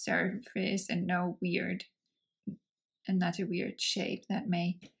smooth surface and not a weird shape that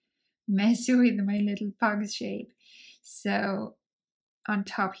may mess with my little pug shape. So on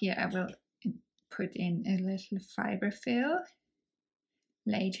top here, I will put in a little fiber fill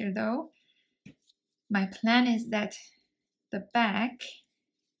later though. My plan is that the back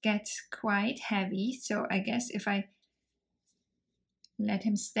gets quite heavy, so I guess if I let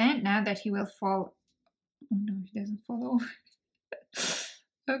him stand now, that he will fall. Oh no, he doesn't fall over.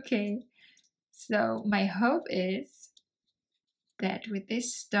 Okay, so my hope is that with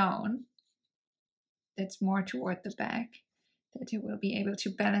this stone that's more toward the back, that it will be able to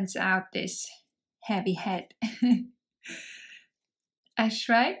balance out this heavy head. I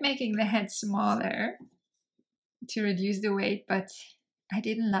tried making the head smaller to reduce the weight, but I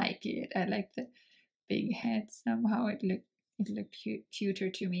didn't like it. I like the big head. Somehow it looked cuter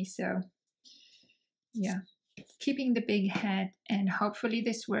to me. So yeah, keeping the big head, and hopefully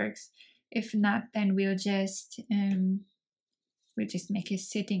this works. If not, then we'll just make a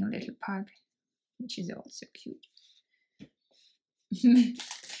sitting little pug, which is also cute.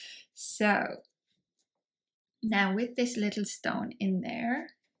 So now with this little stone in there,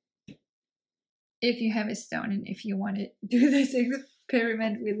 if you have a stone and if you want to do this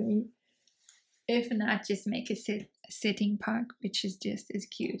experiment with me, if not, just make a sitting pug, which is just as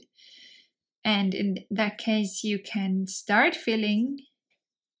cute. And in that case, you can start filling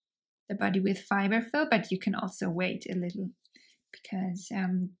the body with fiber fill, but you can also wait a little, because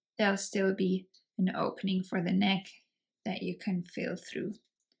there'll still be an opening for the neck that you can fill through.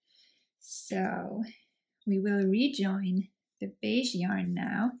 So we will rejoin the beige yarn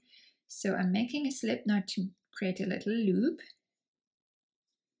now. So I'm making a slip knot to create a little loop.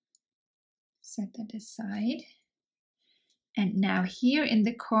 Set that aside. And now here in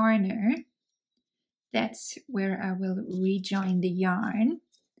the corner, that's where I will rejoin the yarn.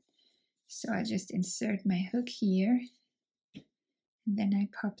 So I just insert my hook here. And then I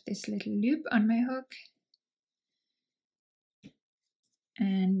pop this little loop on my hook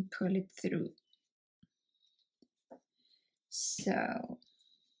and pull it through. So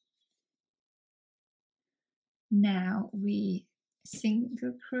now we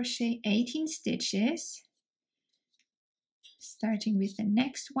single crochet 18 stitches, starting with the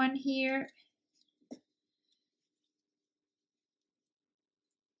next one here.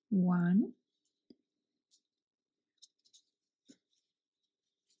 1,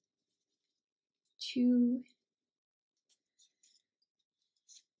 2,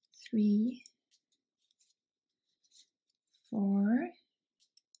 3, 4,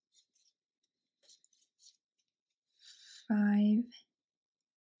 5,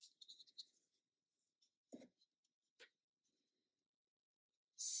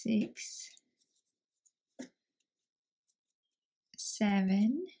 6,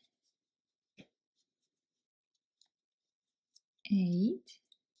 7, 8,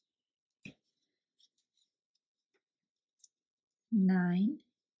 9,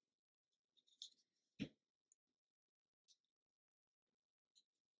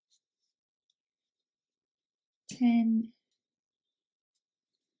 10,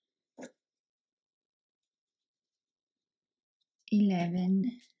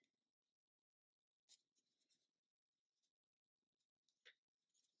 11,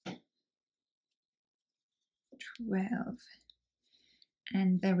 12,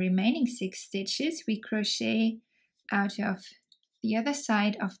 and the remaining 6 stitches we crochet out of the other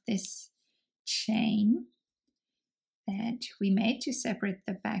side of this chain that we made to separate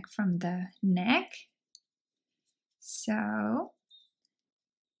the back from the neck. So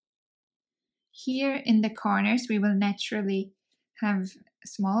here in the corners we will naturally have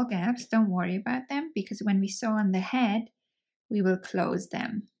small gaps. Don't worry about them, because when we sew on the head we will close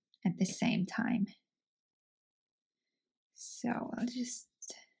them at the same time. So I'll just,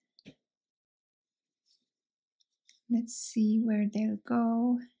 let's see where they'll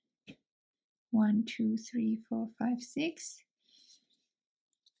go. 1, 2, 3, 4, 5, 6.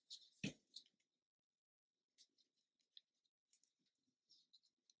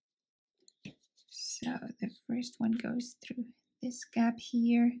 So the first one goes through this gap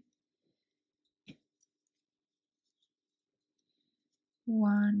here.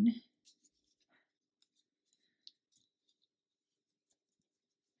 1,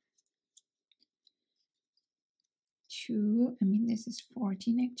 2, I mean this is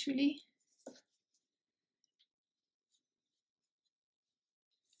 14 actually.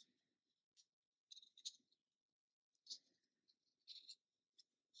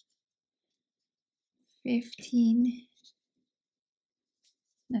 15.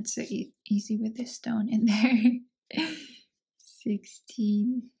 Not so easy with the stone in there.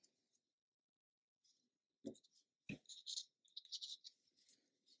 16.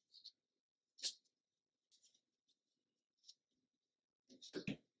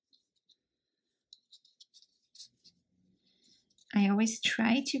 'I always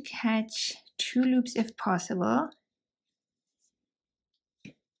try to catch 2 loops if possible.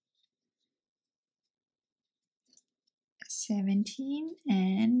 17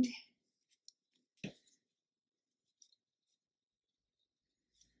 and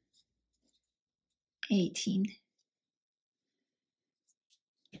 18.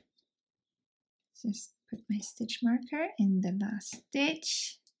 Just put my stitch marker in the last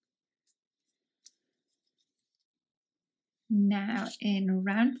stitch. Now in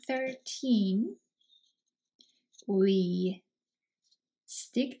round 13, we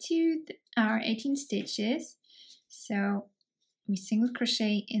stick to our 18 stitches. So we single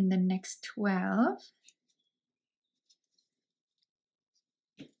crochet in the next 12.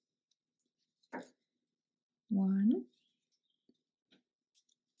 One,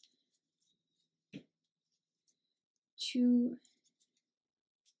 2,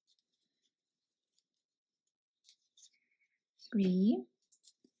 3,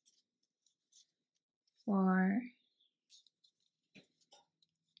 4,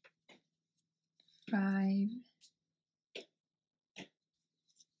 5,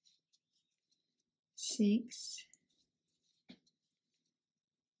 6,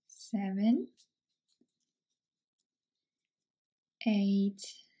 7, 8,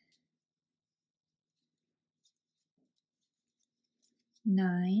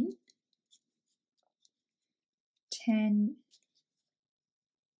 9, 10,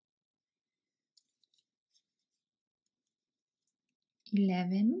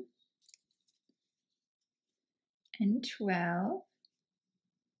 11, and 12.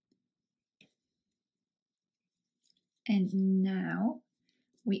 And now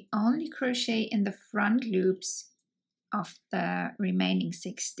we only crochet in the front loops of the remaining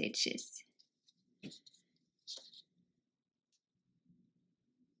 6 stitches.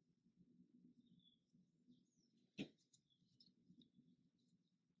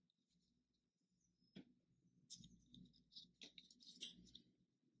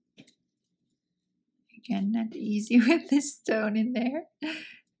 Again, not easy with this stone in there,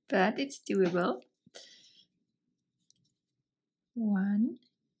 but it's doable. 1,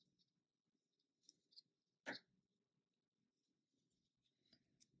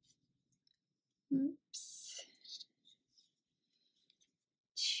 oops,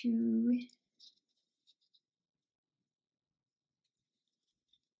 2,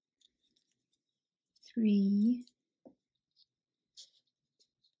 3.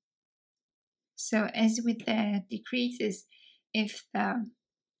 So as with the decreases, if the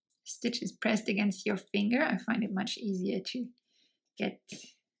stitch is pressed against your finger, I find it much easier to get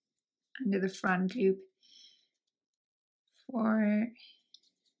under the front loop. 4,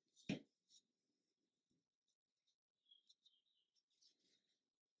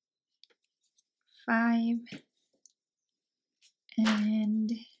 5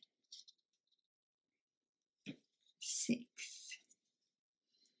 and 6.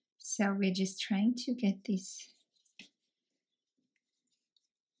 So we're just trying to get these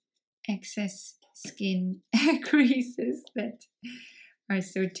excess skin creases that are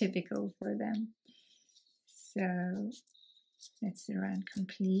so typical for them. So that's the round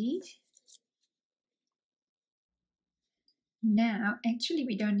complete. Now, actually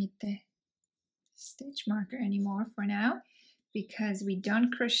we don't need the stitch marker anymore for now, because we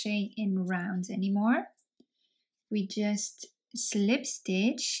don't crochet in rounds anymore. We just slip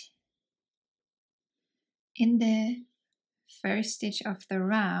stitch in the first stitch of the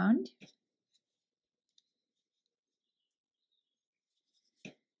round,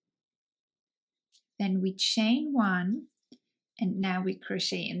 then we chain 1, and now we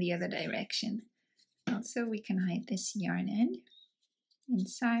crochet in the other direction. Also, we can hide this yarn end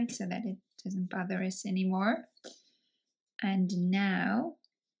inside so that it doesn't bother us anymore. And now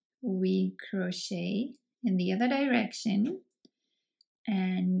we crochet in the other direction,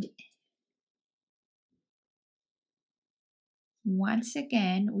 and once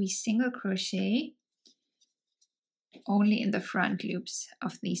again we single crochet only in the front loops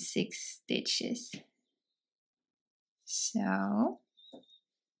of these 6 stitches. So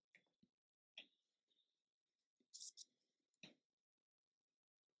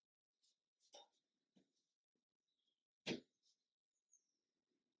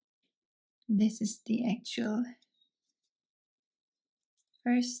this is the actual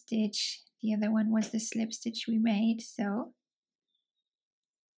first stitch. The other one was the slip stitch we made. So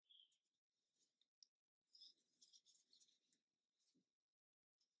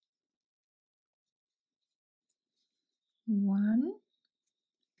one,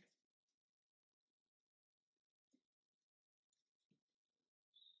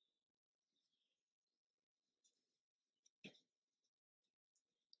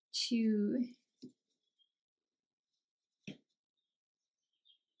 two,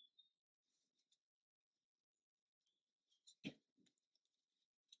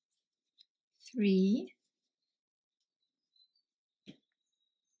 three,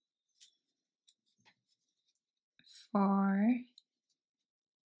 4,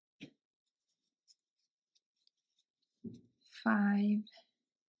 5,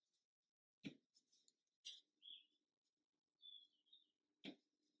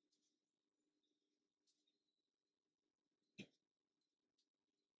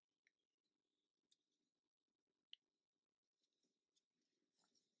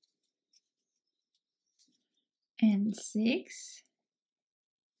 6,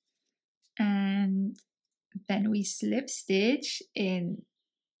 and then we slip stitch in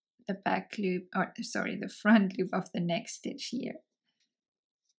the back loop, or sorry, the front loop of the next stitch here.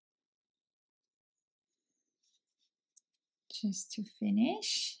 Just to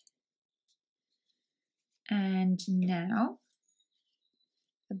finish. And now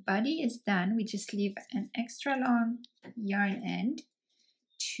the body is done. We just leave an extra long yarn end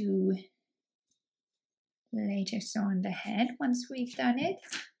to later sew on the head once we've done it.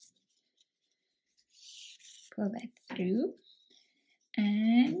 Pull that through,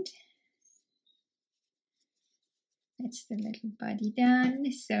 and that's the little body done.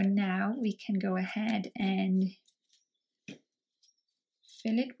 So now we can go ahead and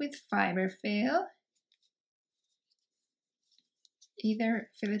fill it with fiber fill. Either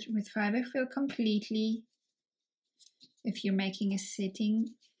fill it with fiber fill completely. If you're making a sitting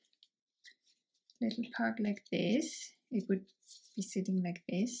little pug like this, it would be sitting like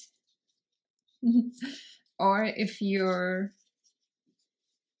this. Or if you're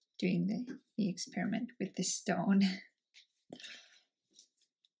doing the experiment with the stone.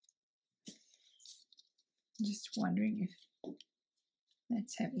 Just wondering if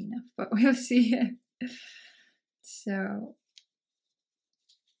that's heavy enough, but we'll see. So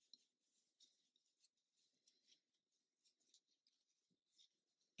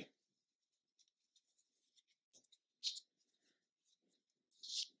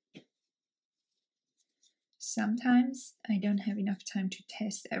sometimes I don't have enough time to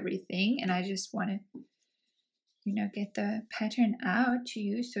test everything, and I just want to, you know, get the pattern out to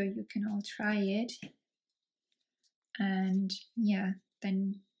you so you can all try it. And yeah,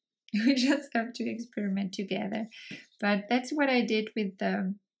 then we just have to experiment together. But that's what I did with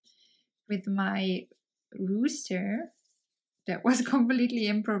my rooster. That was completely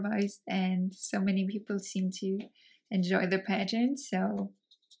improvised, and so many people seem to enjoy the pattern, so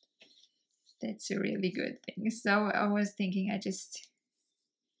that's a really good thing. So I was thinking I just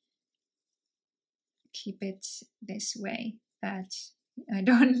keep it this way, that I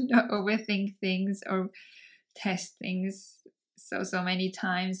don't overthink things or test things so many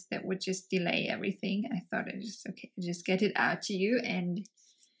times that would just delay everything. I thought I just get it out to you, and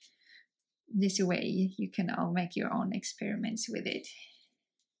this way you can all make your own experiments with it.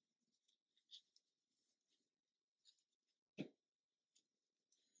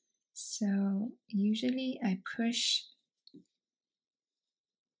 So usually I push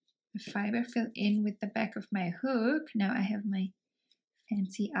the fiber fill in with the back of my hook. Now I have my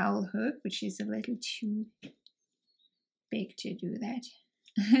fancy owl hook, which is a little too big to do that.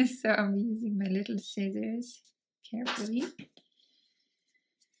 So I'm using my little scissors carefully.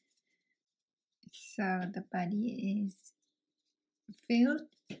 So the body is filled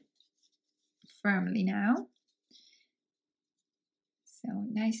firmly now. So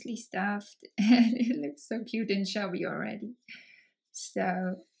nicely stuffed, and it looks so cute and chubby already.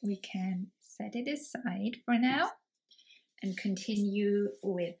 So we can set it aside for now and continue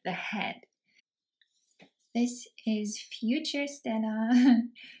with the head. This is future Stella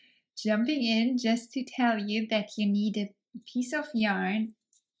jumping in just to tell you that you need a piece of yarn,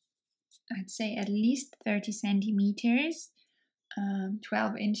 I'd say at least 30 centimeters,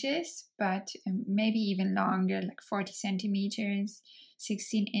 12 inches, but maybe even longer, like 40 centimeters,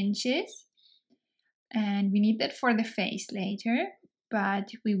 16 inches. And we need that for the face later, but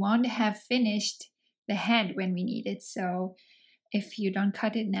we won't have finished the head when we need it. So if you don't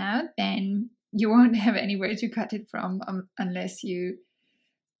cut it now, then you won't have anywhere to cut it from unless you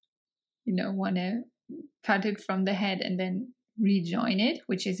want to cut it from the head and then rejoin it,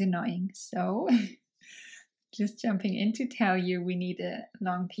 which is annoying. So just jumping in to tell you we need a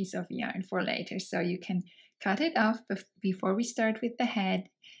long piece of yarn for later. So you can cut it off before we start with the head,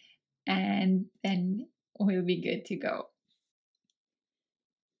 and then we'll be good to go.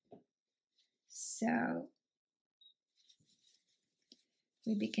 So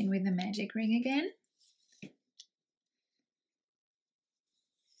we begin with the magic ring again.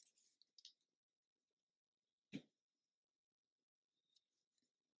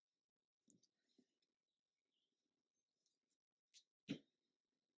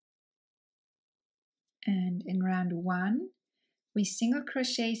 And in round 1, we single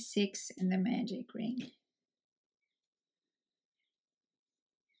crochet 6 in the magic ring.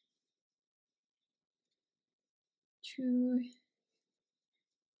 2,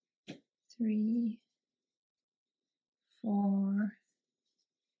 3, 4,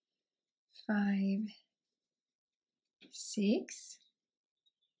 5, 6.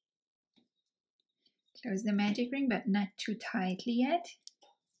 Close the magic ring, but not too tightly yet.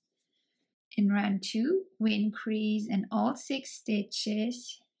 In round 2, we increase in all 6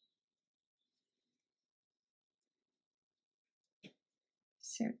 stitches.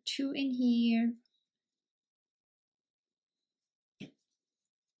 So 2 in here,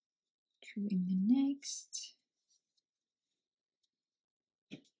 2 in the next,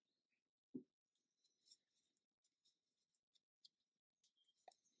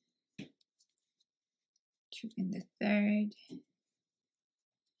 2 in the third,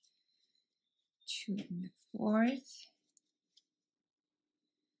 2 in the fourth,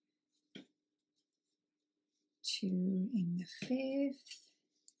 2 in the fifth,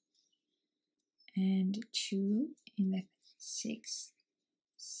 and 2 in the sixth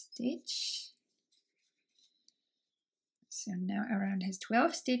stitch. So now our round has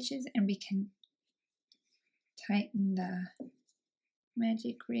 12 stitches, and we can tighten the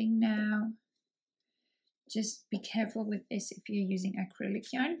magic ring now. Just be careful with this if you're using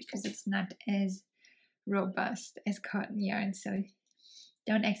acrylic yarn, because it's not as robust as cotton yarn, so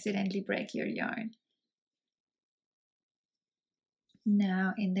don't accidentally break your yarn.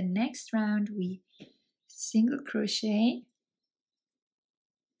 Now in the next round we single crochet.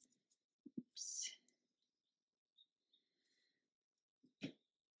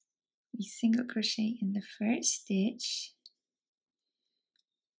 We single crochet in the first stitch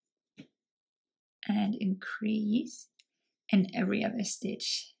and increase in every other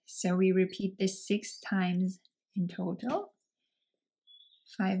stitch. So we repeat this 6 times in total.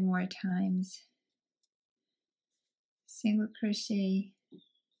 5 more times. Single crochet,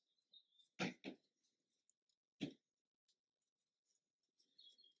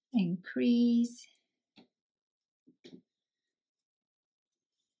 increase,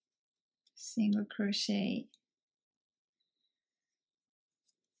 single crochet,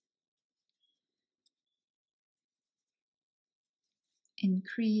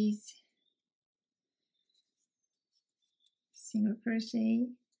 increase, single crochet,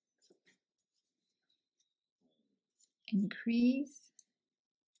 increase,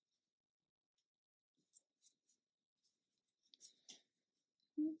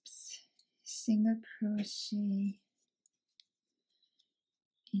 single crochet,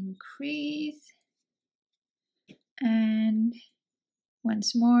 increase, and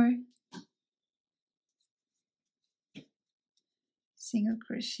once more, single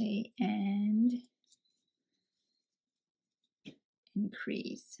crochet and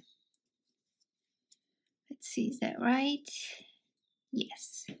increase. Let's see, is that right?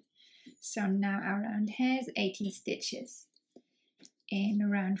 Yes. So now our round has 18 stitches. In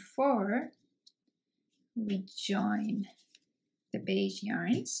round 4, we join the beige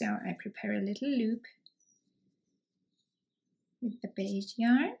yarn. So I prepare a little loop with the beige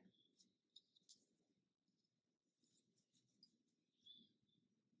yarn.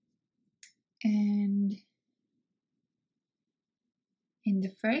 And in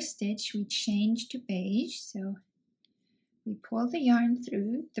the first stitch, we change to beige. So we pull the yarn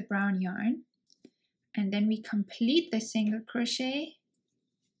through the brown yarn, and then we complete the single crochet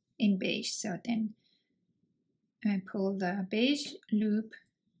in beige. So then I pull the beige loop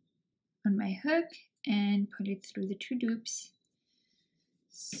on my hook and put it through the 2 loops.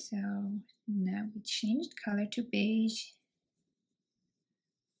 So now we changed color to beige,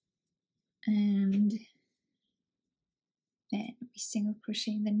 and then we single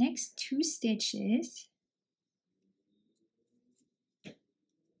crochet in the next 2 stitches.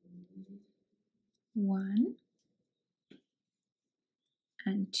 1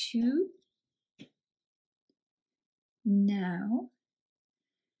 and 2. Now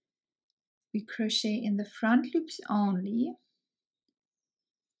we crochet in the front loops only,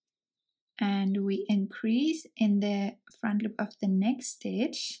 and we increase in the front loop of the next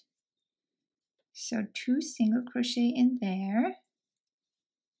stitch. So 2 single crochet in there,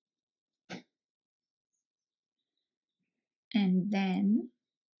 and then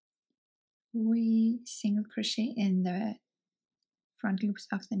we single crochet in the front loops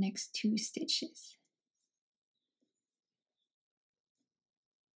of the next 2 stitches.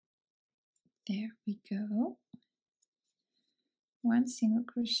 There we go. 1 single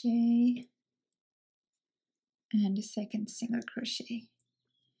crochet and a second single crochet.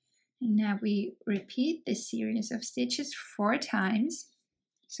 And now we repeat this series of stitches 4 times,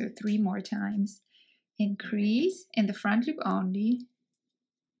 so 3 more times. Increase in the front loop only,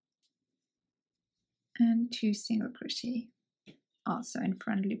 and 2 single crochet also in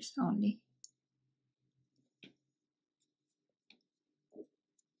front loops only.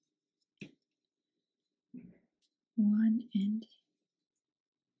 One and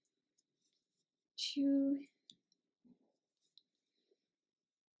 2.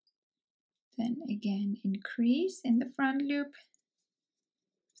 Then again increase in the front loop,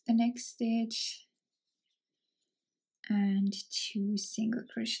 the next stitch, and 2 single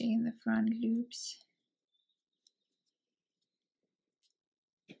crochet in the front loops.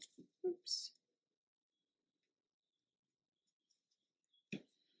 Oops.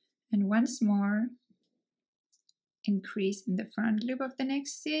 And once more, increase in the front loop of the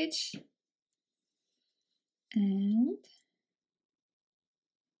next stitch, and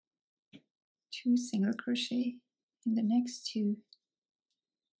 2 single crochet in the next 2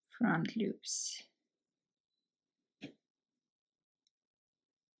 front loops.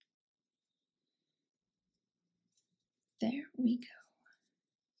 There we go.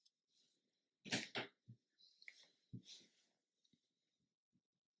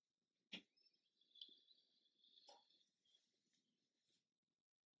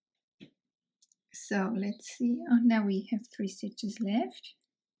 So let's see, oh, now we have 3 stitches left,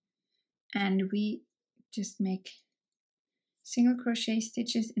 and we just make single crochet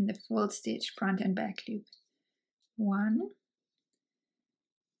stitches in the full stitch, front and back loop. 1,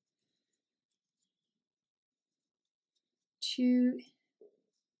 2,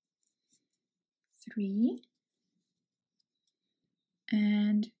 3,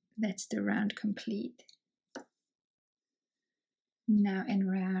 and that's the round complete. Now in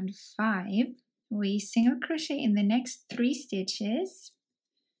round 5, we single crochet in the next 3 stitches.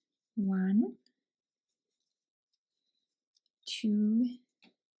 1, 2,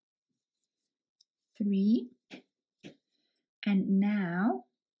 3, and now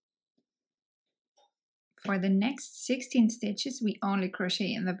for the next 16 stitches we only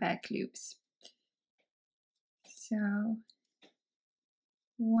crochet in the back loops. So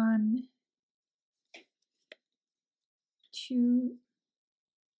 1, 2,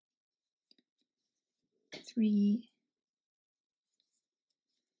 3,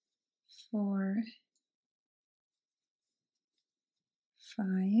 4, 5,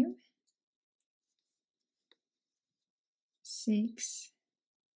 6,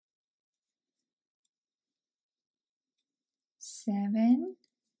 7,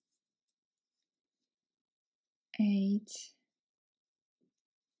 8,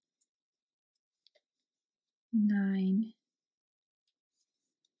 9,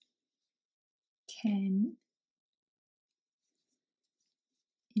 10,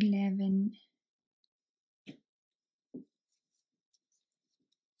 11,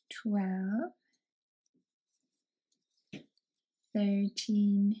 12,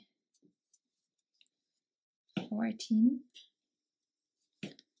 13, 14,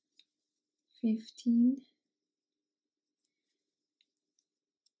 15,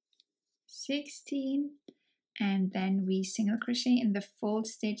 16, and then we single crochet in the full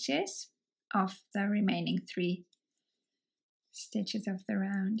stitches of the remaining 3 stitches of the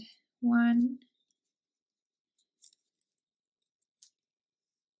round. 1,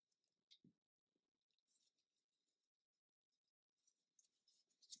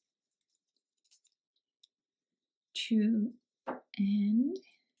 2, and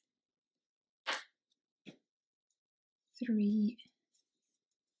 3,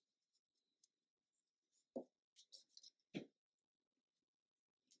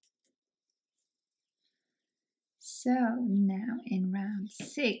 'So now in round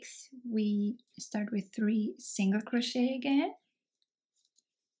 6 we start with 3 single crochet again.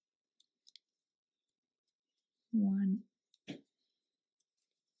 1,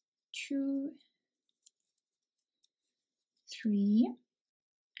 2, 3,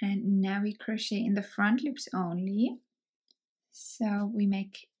 and now we crochet in the front loops only. So we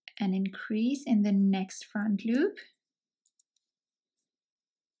make an increase in the next front loop.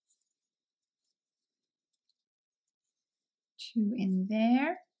 2 in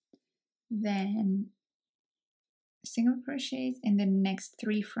there, then single crochets in the next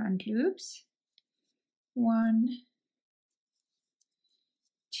 3 front loops. 1,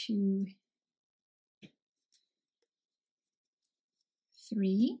 2,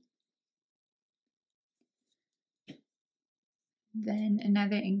 3, then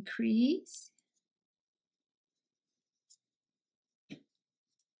another increase,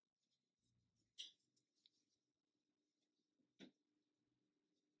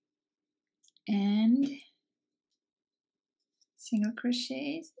 and single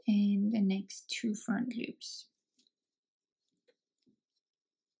crochets in the next 2 front loops.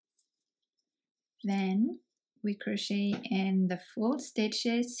 Then we crochet in the full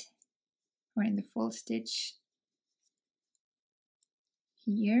stitches, or in the full stitch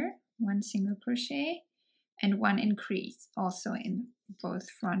here, 1 single crochet and 1 increase, also in both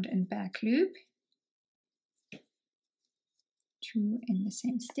front and back loop. 2 in the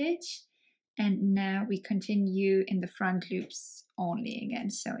same stitch, and now we continue in the front loops only again.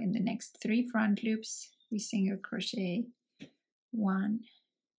 So in the next 3 front loops we single crochet 1,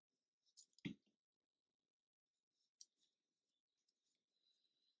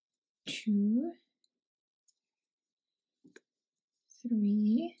 2,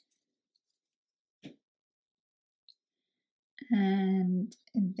 3, and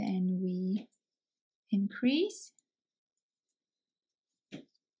then we increase,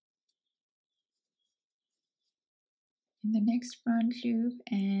 in the next front loop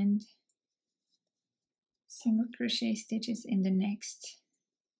and single crochet stitches in the next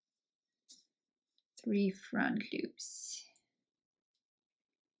 3 front loops.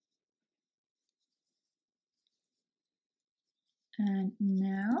 And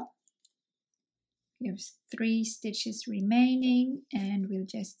now we have 3 stitches remaining, and we'll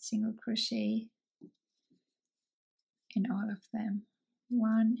just single crochet in all of them.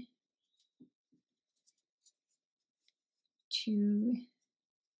 1, 2,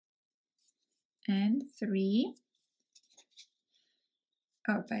 and 3.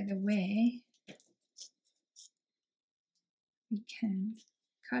 Oh, by the way, we can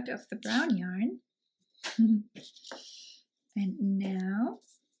cut off the brown yarn. And now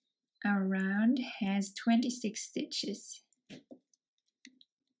our round has 26 stitches.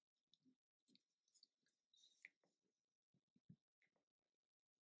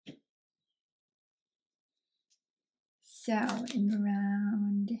 So in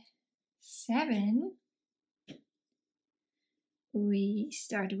round 7, we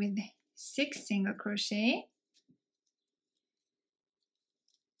start with 6 single crochet,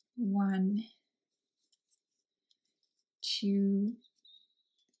 1, 2,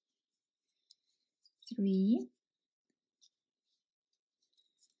 3,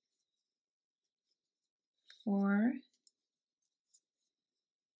 4,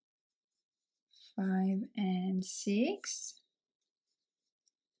 5, and 6.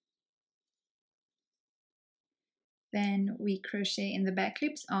 Then we crochet in the back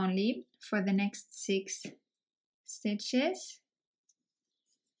loops only for the next 6 stitches.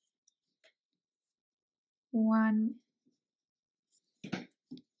 1,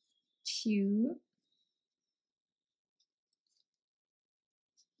 2,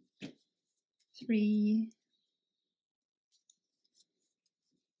 3,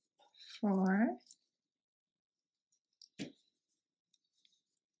 4,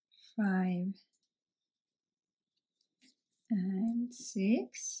 5, and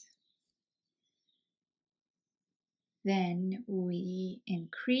 6. Then we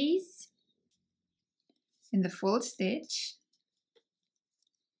increase in the full stitch,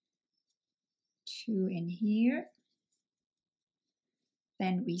 2 in here.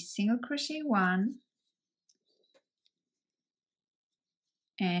 Then we single crochet 1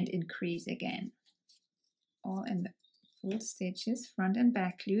 and increase again, all in the full stitches, front and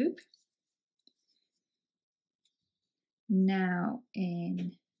back loop. Now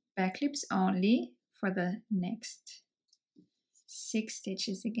in back loops only for the next 6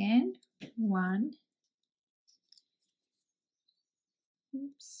 stitches again. 1,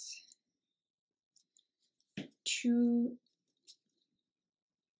 2,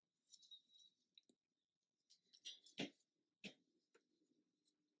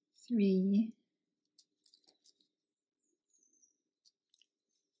 3,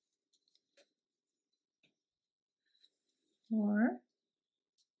 4,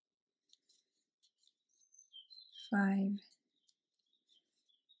 5,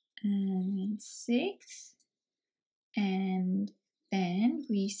 and 6, and then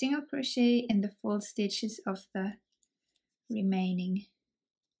we single crochet in the full stitches of the remaining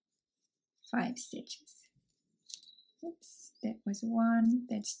 5 stitches. Oops, that was 1,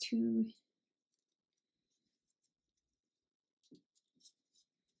 that's 2,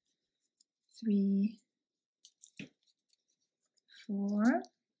 3, 4,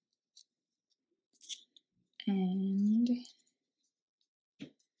 and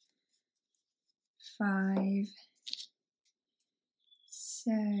 5.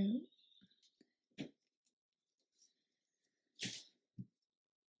 So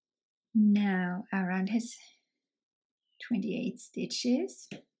now our round has 28 stitches,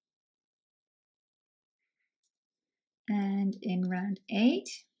 and in round 8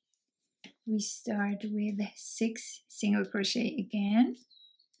 we start with 6 single crochet again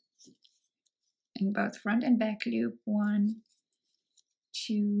in both front and back loop. 1,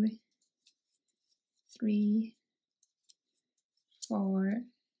 2, 3, 4,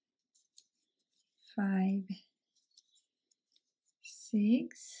 5,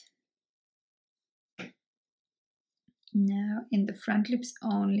 6. Now in the front loops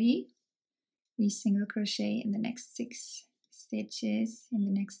only, we single crochet in the next 6 stitches in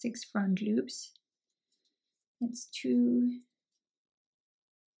the next 6 front loops. That's 2,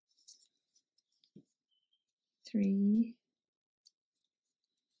 3,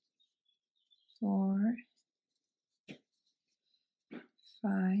 4, 5,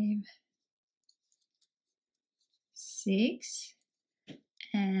 6,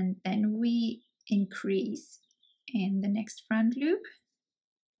 and then we increase in the next front loop.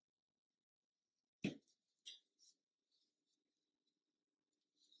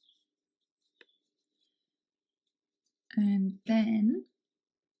 And then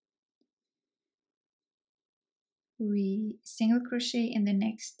we single crochet in the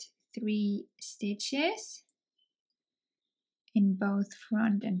next 3 stitches in both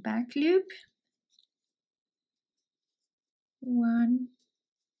front and back loop. 1,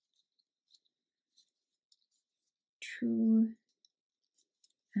 2,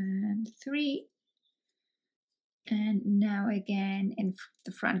 and 3. And now again in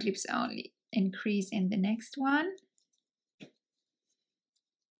the front loops only, increase in the next one,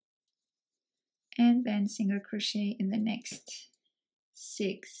 and then single crochet in the next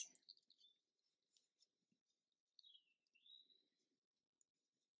 6.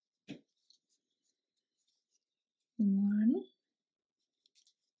 1,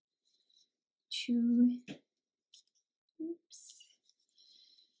 2,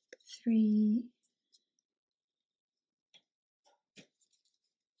 3,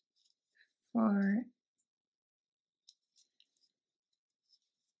 4,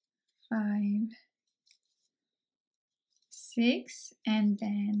 5, 6, and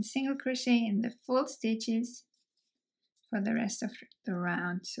then single crochet in the full stitches for the rest of the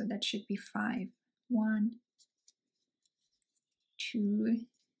round. So that should be 5. 1, 2,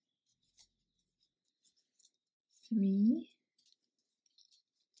 3,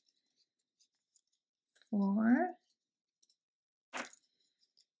 4,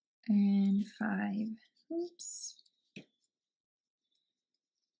 and 5. Oops.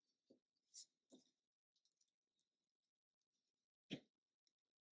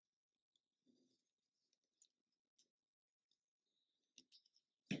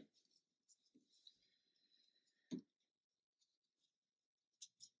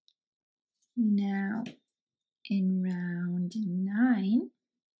 Now in round 9,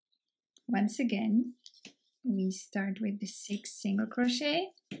 once again, we start with the 6 single crochet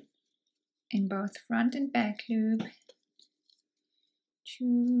in both front and back loop.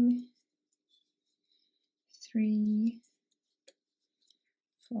 2, 3,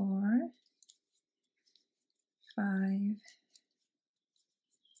 4, 5,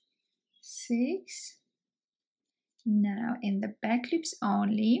 6. Now in the back loops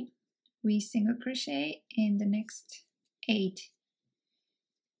only, we single crochet in the next 8.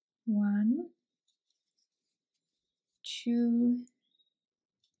 1, 2,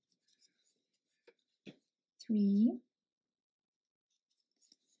 3,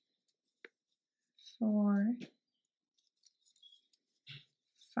 4,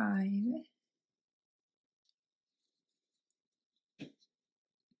 5,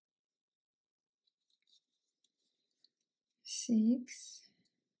 6,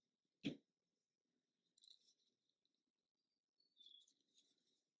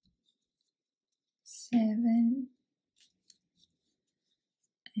 7,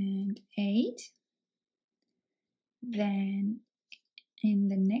 and 8. Then in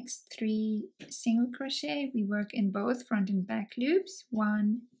the next 3 single crochet, we work in both front and back loops.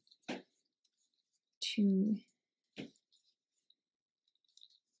 1, 2,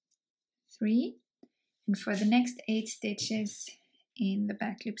 3. And for the next 8 stitches, in the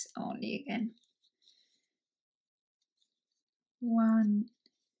back loops only again. 1,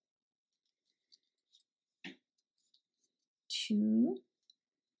 2,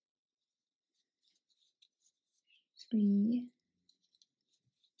 3,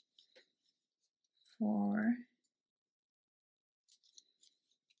 4,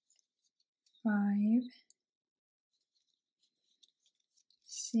 5,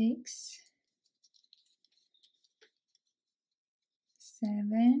 6,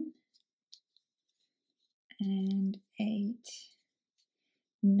 7, and 8.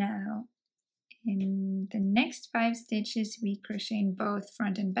 Now in the next 5 stitches, we crochet in both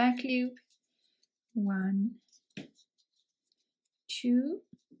front and back loop. 1, 2,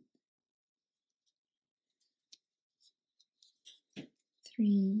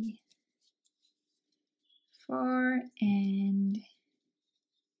 3, 4, and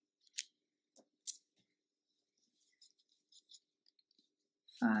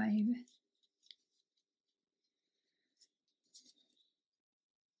 5.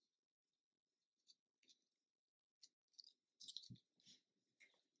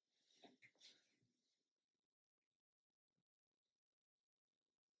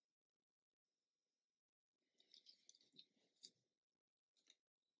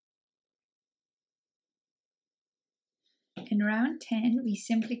 In round 10, we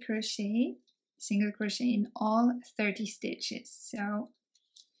simply crochet, single crochet in all 30 stitches. So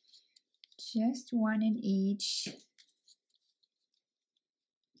just one in each.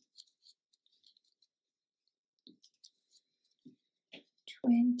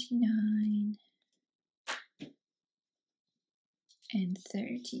 $29 and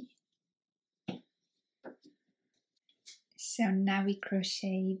 $30. So now we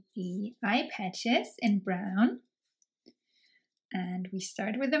crochet the eye patches in brown, and we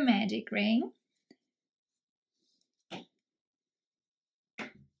start with a magic ring.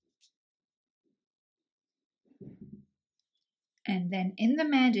 And then in the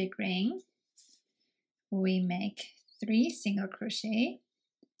magic ring, we make 3 single crochet.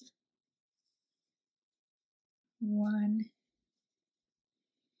 1,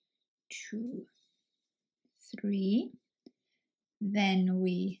 2, 3. Then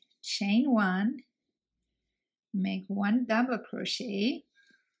we chain 1, make 1 double crochet,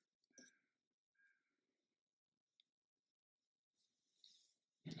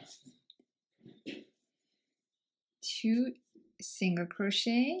 2 single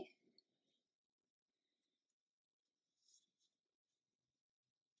crochet,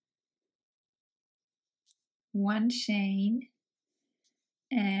 1 chain,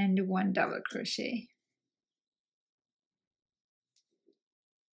 and 1 double crochet.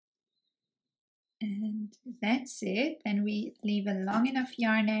 And that's it. Then we leave a long enough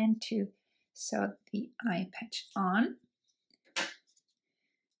yarn end to sew the eye patch on.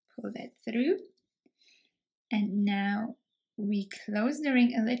 Pull that through. And now we close the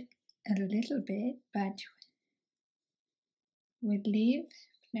ring a little bit, but we'll leave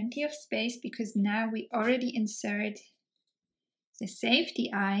plenty of space because now we already insert the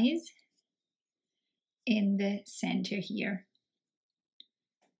safety eyes in the center here,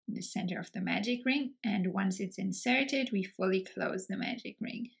 in the center of the magic ring. And once it's inserted, we fully close the magic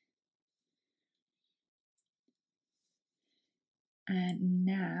ring. And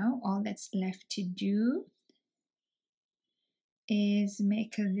now Now all that's left to do is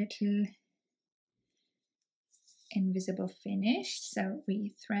make a little invisible finish. So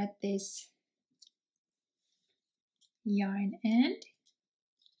we thread this yarn end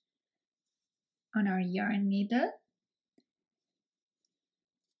on our yarn needle,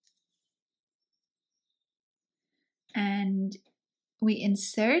 and we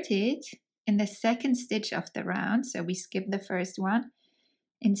insert it in the second stitch of the round. So we skip the first one,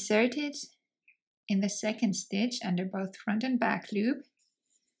 insert it in the second stitch under both front and back loop,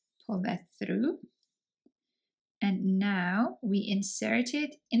 pull that through, and now we insert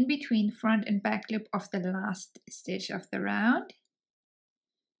it in between front and back loop of the last stitch of the round.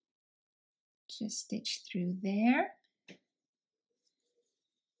 Just stitch through there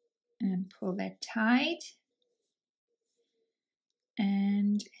and pull that tight,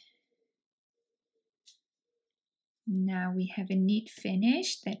 and now we have a neat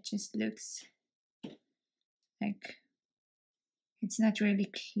finish that just looks like it's not really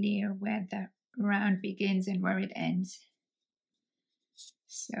clear where the round begins and where it ends.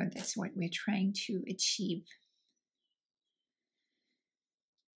 So that's what we're trying to achieve.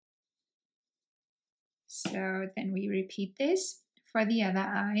 So then we repeat this for the other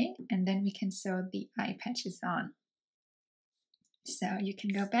eye, and then we can sew the eye patches on. So you can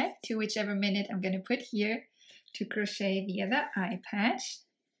go back to whichever minute I'm going to put here to crochet the other eye patch.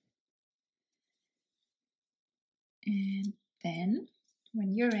 And then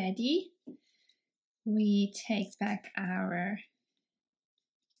when you're ready, we take back our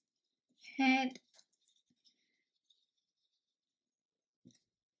head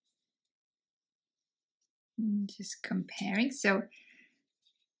and just comparing. So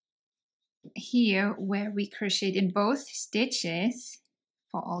here where we crocheted in both stitches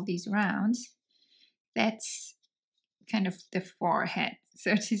for all these rounds, that's kind of the forehead,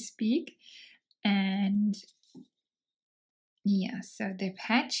 so to speak. And yeah, so the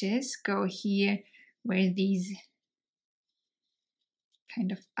patches go here where these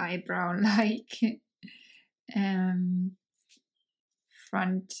kind of eyebrow-like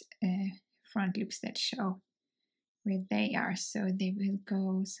front loops that show where they are. So they will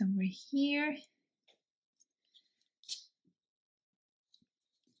go somewhere here.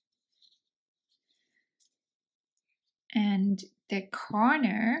 And the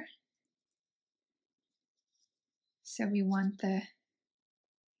corner, so we want the,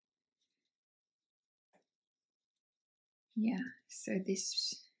 yeah, so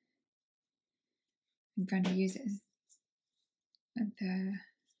this, I'm going to use it as the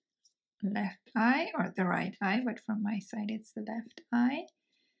left eye or the right eye, but from my side it's the left eye.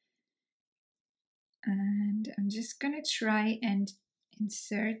 And I'm just going to try and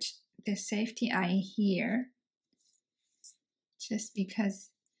insert the safety eye here, just because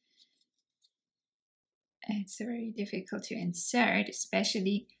it's very difficult to insert,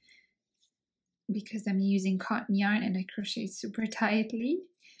 especially because I'm using cotton yarn and I crochet super tightly.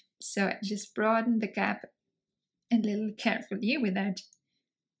 So I just broaden the gap a little carefully without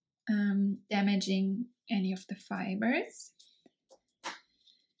damaging any of the fibers,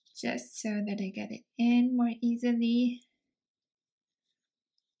 just so that I get it in more easily.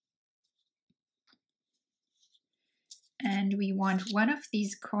 And we want one of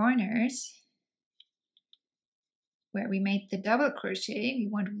these corners where we made the double crochet, we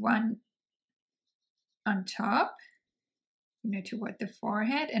want one on top, you know, toward the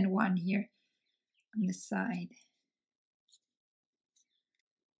forehead, and one here on the side.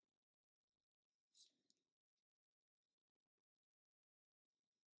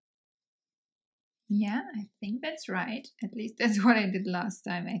 Yeah, I think that's right. At least that's what I did last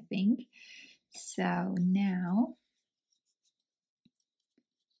time, I think. So now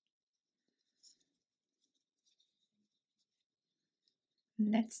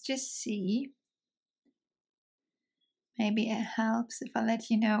let's just see. Maybe it helps if I let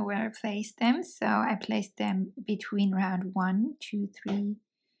you know where I placed them. So I placed them between round 1, 2, 3,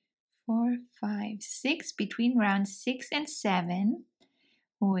 4, 5, 6, between round 6 and 7,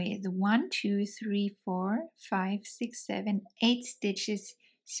 with 1, 2, 3, 4, 5, 6, 7, 8 stitches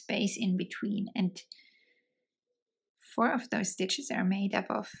space in between, and 4 of those stitches are made up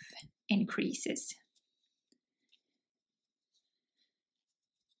of increases.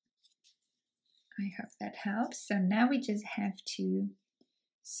 I hope that helps. So now we just have to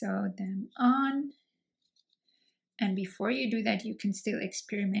sew them on. And before you do that, you can still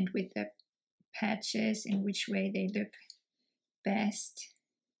experiment with the patches in which way they look best.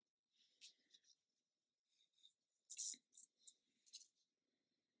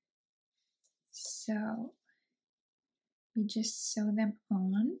 So we just sew them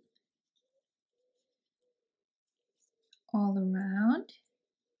on. all around.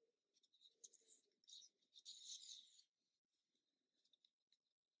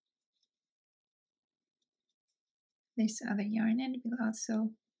 This other yarn end will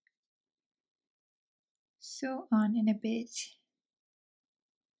also sew on in a bit.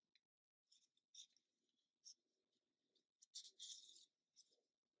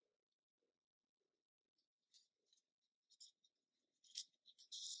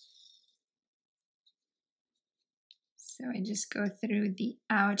 So I just go through the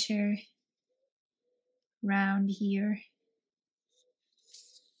outer round here.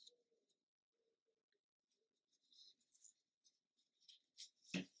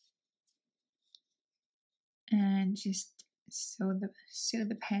 And just sew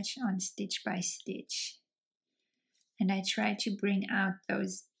the patch on stitch by stitch. And I try to bring out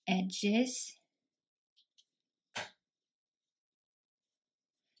those edges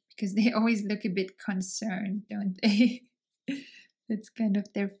because they always look a bit concerned, don't they? That's kind of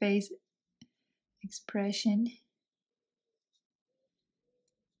their face expression.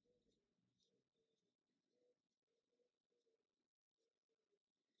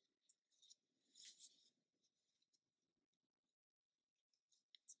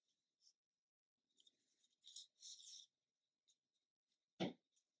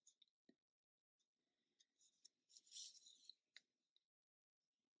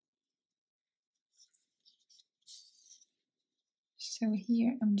 So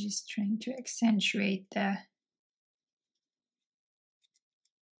here I'm just trying to accentuate this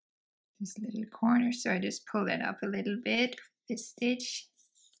little corner. So I just pull it up a little bit with this stitch.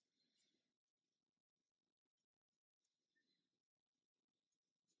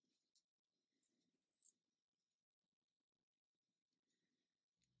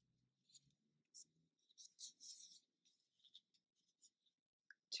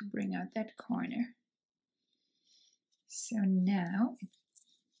 To bring out that corner. So now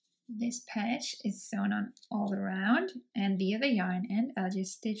this patch is sewn on all around, and the other yarn end I'll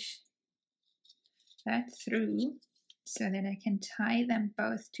just stitch that through so that I can tie them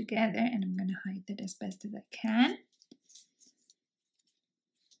both together, and I'm going to hide that as best as I can.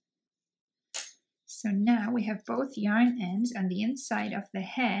 So now we have both yarn ends on the inside of the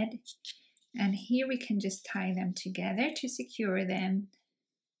head, and here we can just tie them together to secure them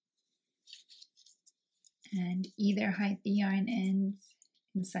and either hide the yarn ends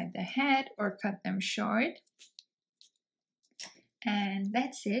inside the head or cut them short. And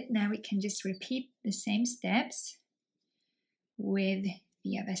that's it. Now we can just repeat the same steps with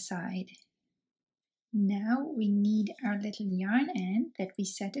the other side. Now we need our little yarn end that we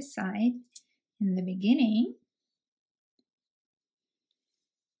set aside in the beginning.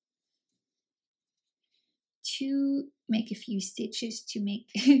 To make a few stitches to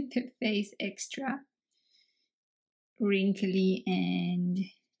make the face extra wrinkly and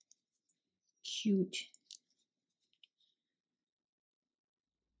cute.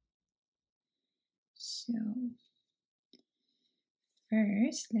 So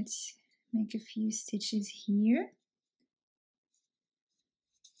first let's make a few stitches here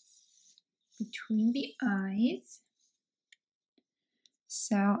between the eyes.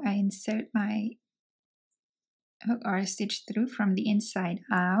 So I insert my hook or stitch through from the inside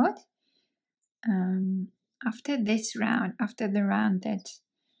out. After this round, after the round that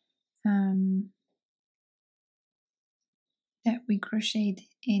we crocheted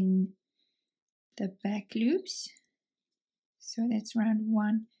in the back loops, so that's round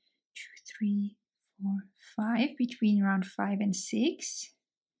 1, 2, 3, 4, 5, between round 5 and 6.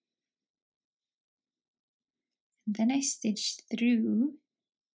 And then I stitched through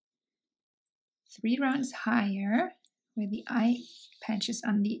 3 rounds higher with the eye patches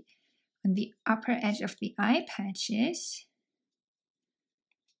on the upper edge of the eye patches.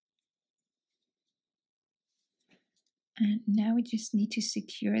 And now we just need to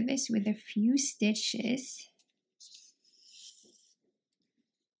secure this with a few stitches.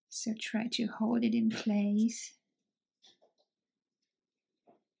 So try to hold it in place.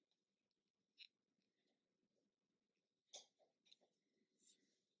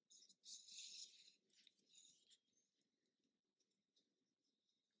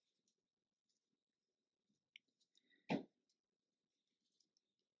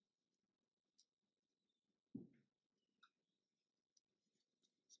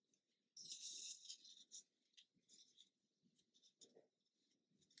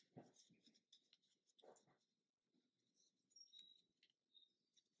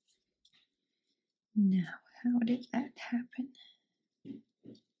 Now, how did that happen?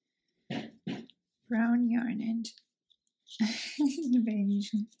 Brown yarn and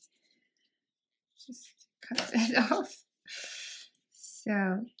invasion. Just cut that off.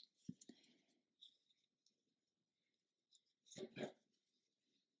 So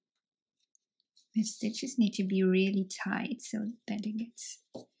the stitches need to be really tight so that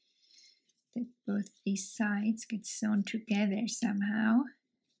that both these sides get sewn together somehow.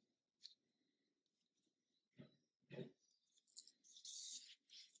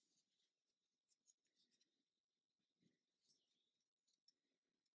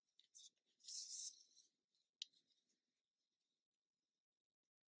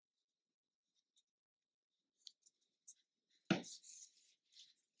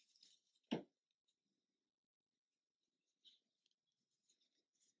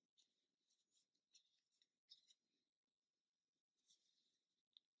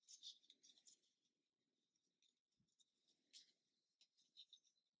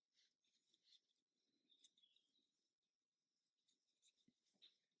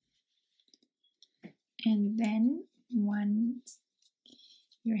 And then once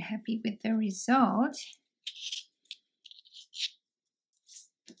you're happy with the result,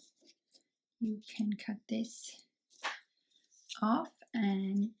 you can cut this off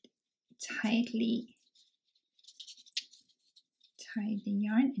and tightly tie the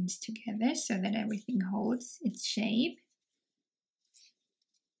yarn ends together so that everything holds its shape.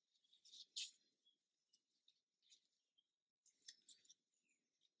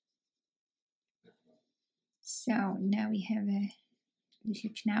 So now we have a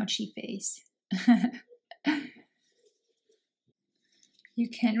little knouchy face. You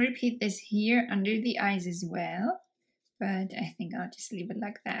can repeat this here under the eyes as well, but I think I'll just leave it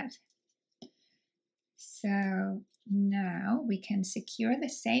like that. So now we can secure the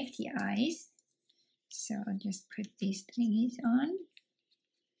safety eyes. So I'll just put these thingies on.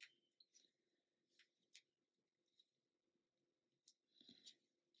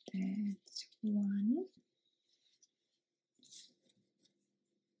 That's one.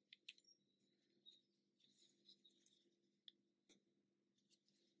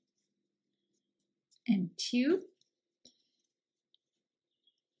 And two.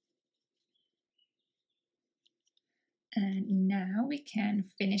 And now we can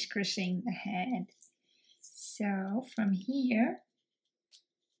finish crocheting the head. So from here,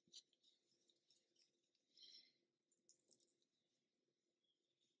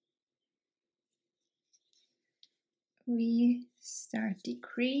 we start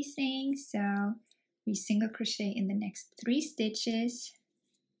decreasing. So we single crochet in the next 3 stitches.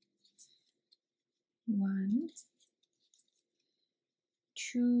 1,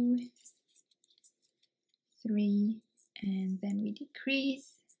 2, 3, and then we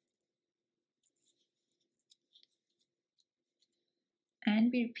decrease. And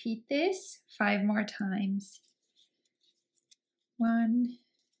we repeat this 5 more times. 1,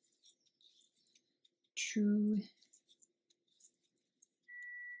 2,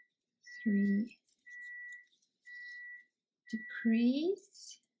 3,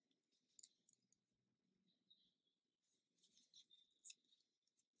 decrease.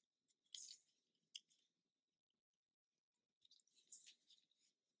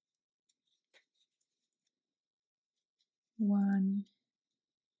 1,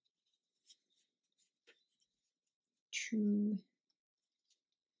 2,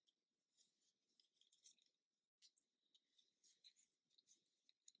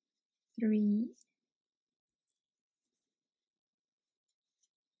 3,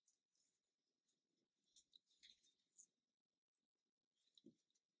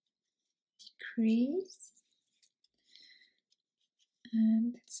 decrease.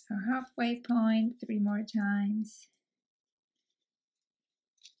 And that's our halfway point, 3 more times.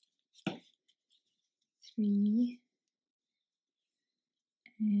 3,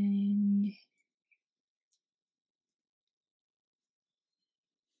 and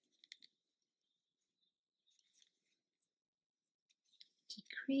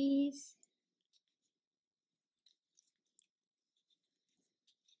decrease.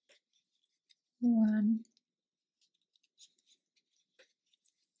 1,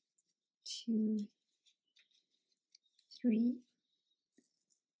 2, 3.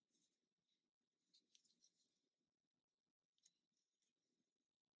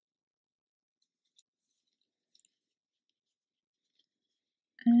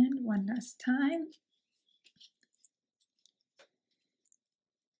 And one last time.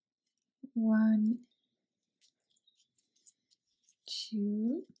 1,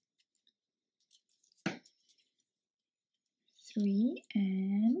 2, 3,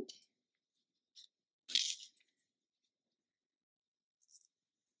 and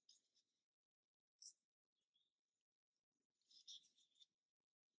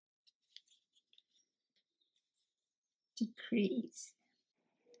decrease.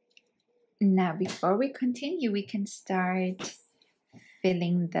 Now, before we continue, we can start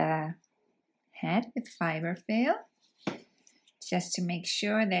filling the head with fiber fill, just to make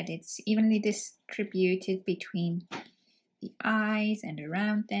sure that it's evenly distributed between the eyes and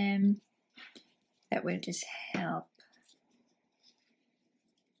around them. That will just help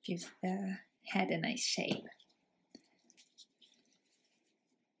give the head a nice shape.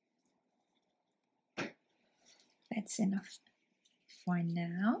 That's enough for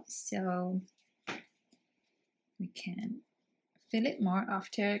now, so we can fill it more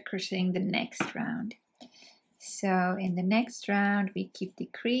after crocheting the next round. So in the next round we keep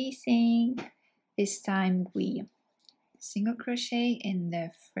decreasing. This time we single crochet in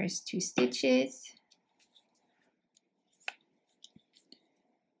the first 2 stitches,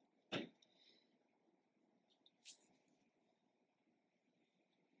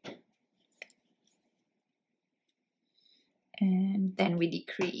 and then we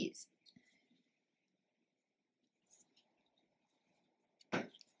decrease.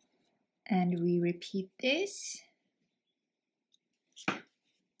 And we repeat this.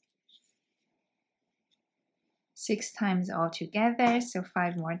 Six times all together, so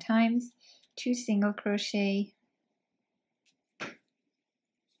 5 more times. 2 single crochet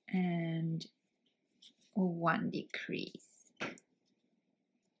and 1 decrease.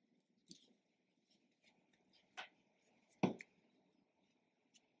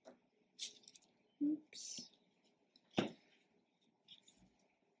 Oops.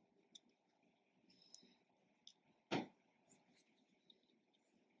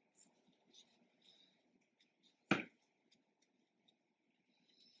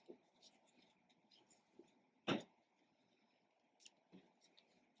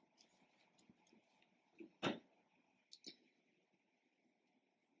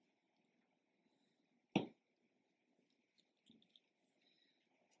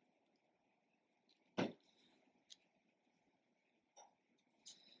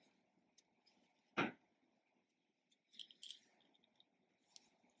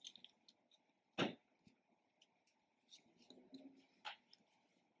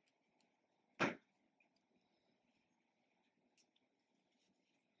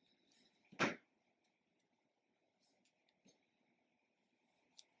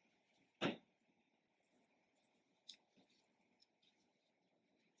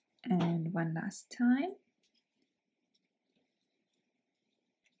 And one last time.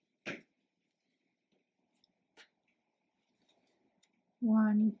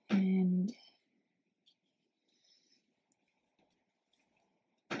 One and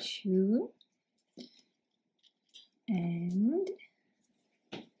 2 and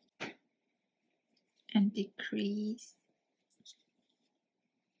decrease.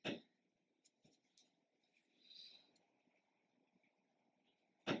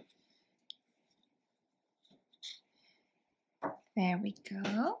 There we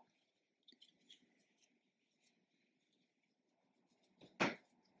go.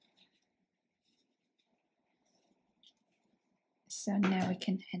 So now we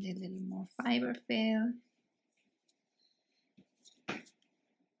can add a little more fiber fill.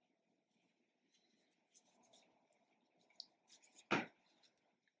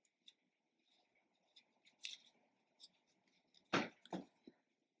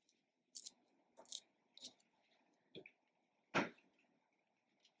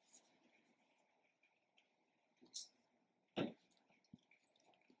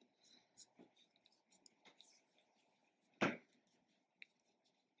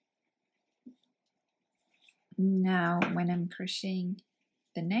 Now when I'm crocheting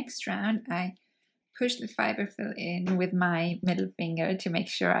the next round, I push the fiber fill in with my middle finger to make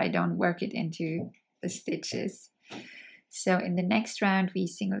sure I don't work it into the stitches. So in the next round we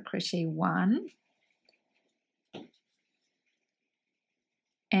single crochet 1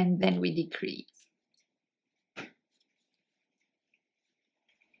 and then we decrease.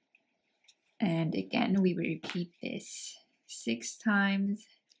 And again we repeat this 6 times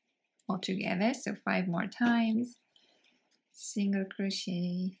all together, so 5 more times. Single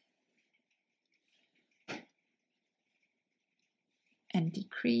crochet and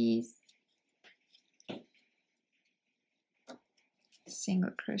decrease,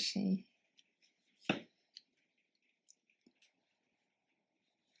 single crochet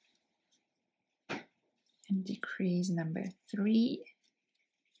and decrease number 3,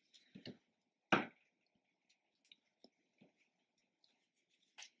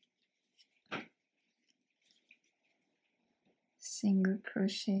 single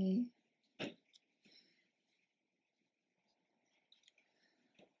crochet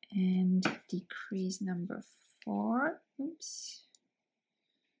and decrease number 4. Oops.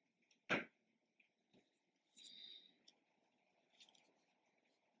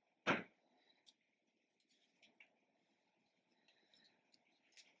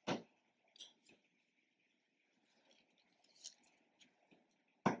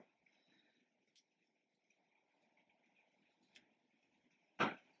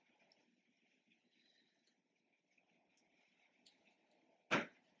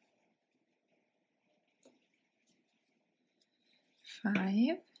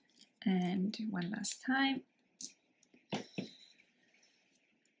 5, and one last time.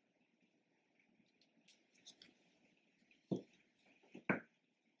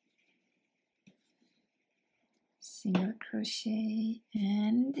 Single crochet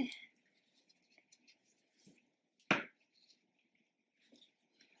and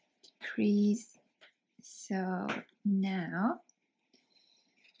decrease. So now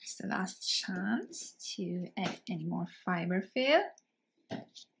it's the last chance to add any more fiber fill.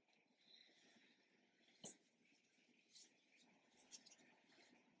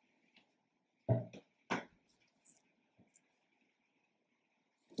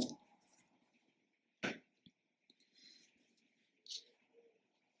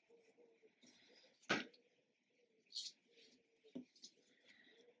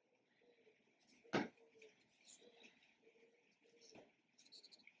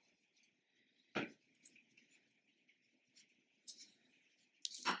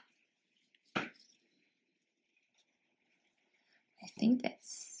 I think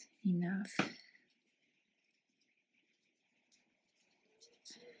that's enough.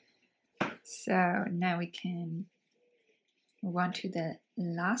 So now we can move on to the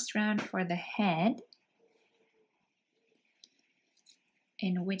last round for the head,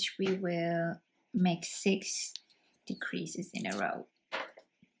 in which we will make 6 decreases in a row.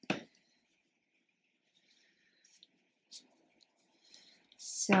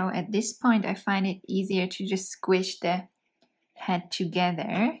 So at this point I find it easier to just squish the head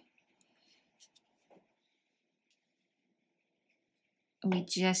together. We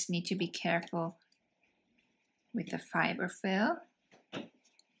just need to be careful with the fiber fill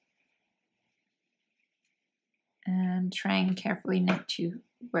and trying carefully not to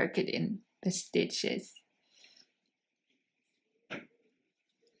work it in the stitches.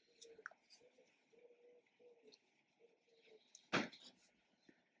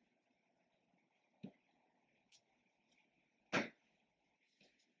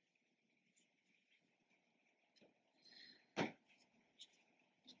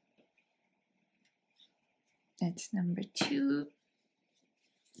 That's number 2.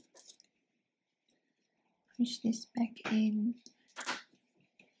 Push this back in.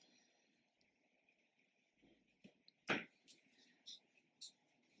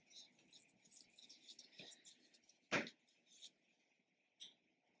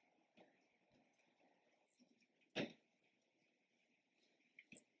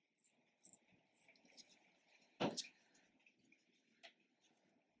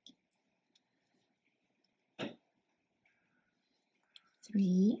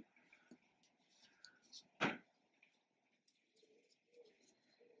 Three.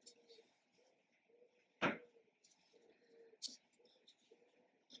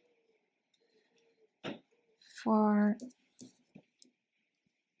 4.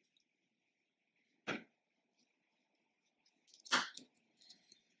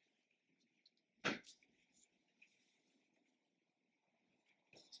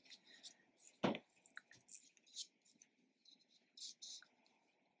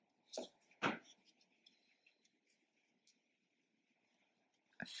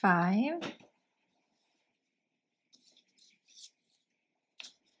 5.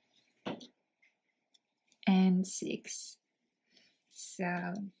 And 6.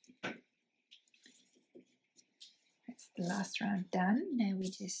 So that's the last round done. Now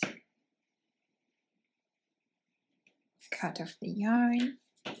we just cut off the yarn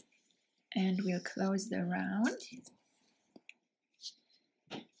and we'll close the round.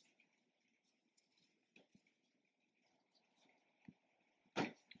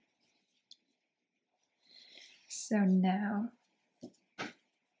 So now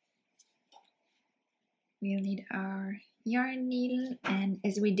we'll need our yarn needle, and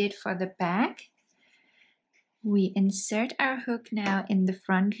as we did for the back, we insert our hook now in the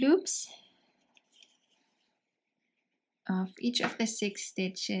front loops of each of the 6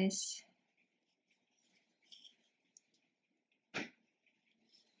 stitches.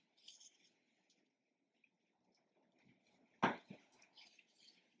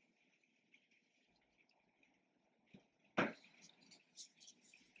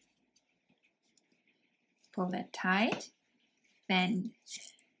 Pull that tight, then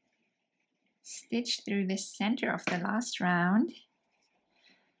stitch through the center of the last round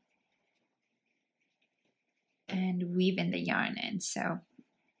and weave in the yarn end. So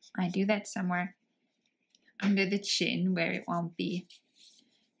I do that somewhere under the chin where it won't be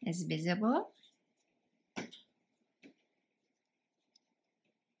as visible.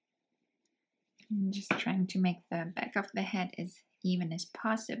 I'm just trying to make the back of the head as even as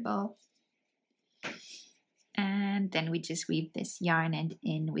possible. And and then we just weave this yarn end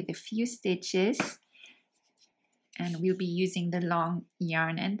in with a few stitches, and we'll be using the long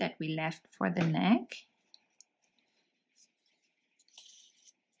yarn end that we left for the neck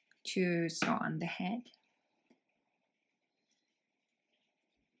to sew on the head.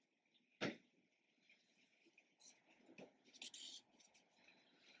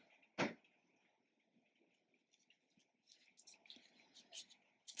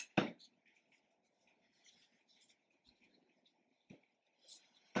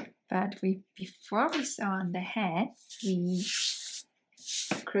 But before we sew on the head, we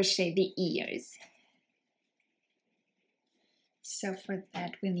crochet the ears. So for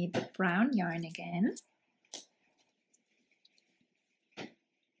that we need the brown yarn again.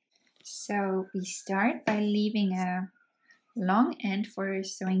 So we start by leaving a long end for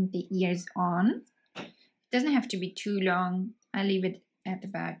sewing the ears on. It doesn't have to be too long. I leave it at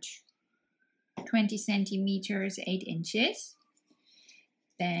about 20 centimeters, 8 inches.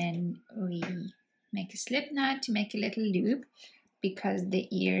 Then we make a slip knot to make a little loop because the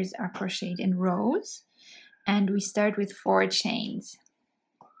ears are crocheted in rows, and we start with 4 chains.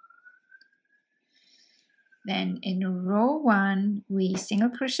 Then in row 1 we single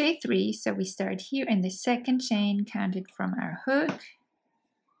crochet 3, so we start here in the second chain, count it from our hook.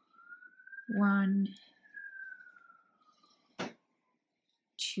 1,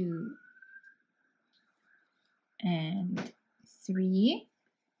 2, and 3.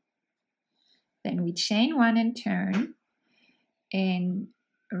 Then we chain 1 and turn. In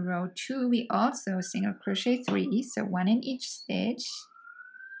row 2 we also single crochet 3, so 1 in each stitch.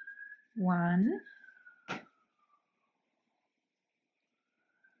 1,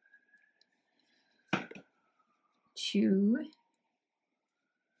 2,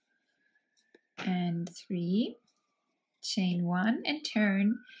 and 3. Chain 1 and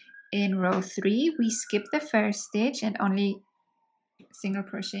turn. In row 3 we skip the first stitch and only single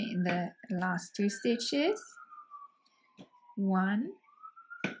crochet in the last 2 stitches. 1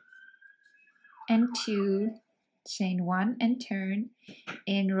 and 2, chain 1 and turn.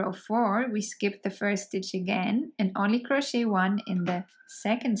 In row 4 we skip the first stitch again and only crochet 1 in the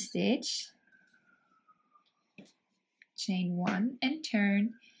second stitch. Chain 1 and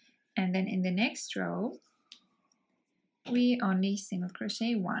turn, and then in the next row we only single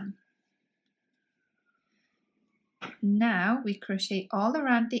crochet 1. Now we crochet all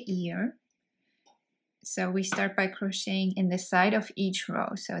around the ear. So we start by crocheting in the side of each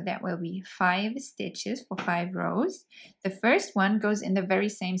row. So that will be 5 stitches for 5 rows. The first one goes in the very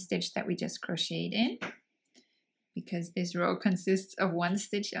same stitch that we just crocheted in, because this row consists of 1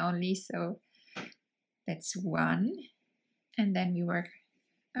 stitch only. So that's 1. And then we work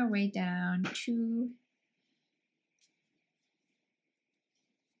our way down 2,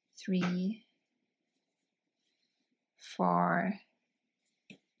 3, 4,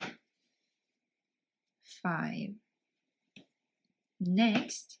 5.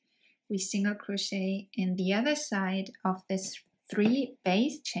 Next, we single crochet in the other side of this 3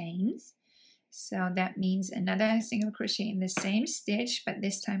 base chains. So that means another single crochet in the same stitch, but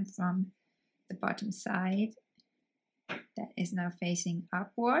this time from the bottom side that is now facing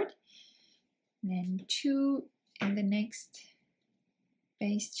upward. Then 2 in the next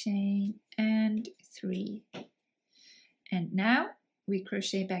base chain and 3. And now we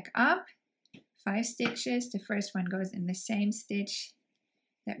crochet back up 5 stitches. The first one goes in the same stitch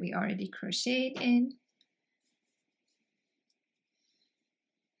that we already crocheted in.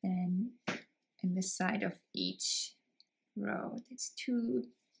 Then in the side of each row, that's 2,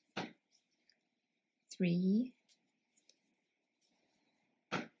 3,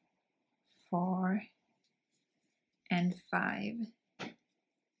 4, and 5.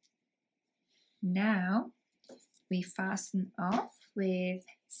 Now we fasten off with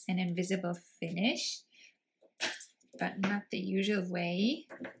an invisible finish, but not the usual way.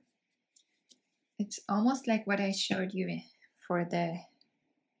 It's almost like what I showed you for the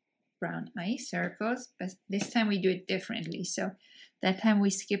brown eye circles, but this time we do it differently. So that time we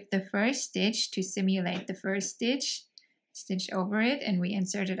skip the first stitch to simulate the first stitch, stitch over it, and we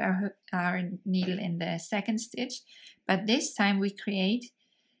inserted our needle in the second stitch. But this time we create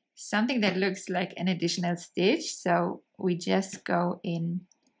something that looks like an additional stitch. So we just go in,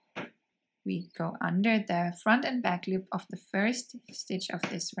 we go under the front and back loop of the first stitch of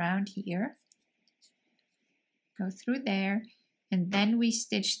this round here, go through there, and then we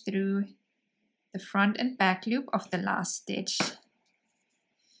stitch through the front and back loop of the last stitch.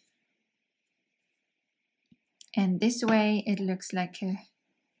 And this way it looks like a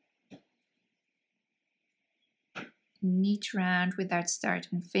neat round without start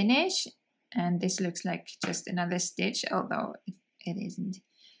and finish. And this looks like just another stitch, although it isn't.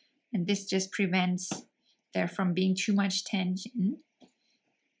 And this just prevents there from being too much tension.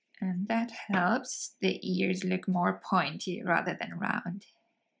 And that helps the ears look more pointy rather than round.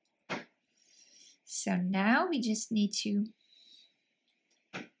 So now we just need to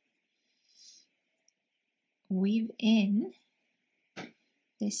weave in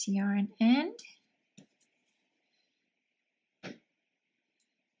this yarn end.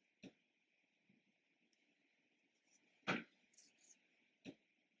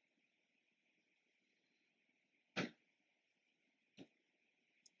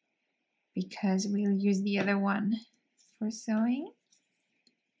 Because we'll use the other one for sewing.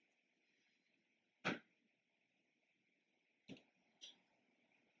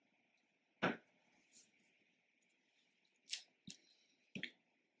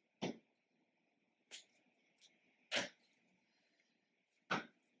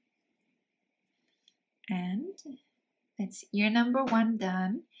 And that's ear number 1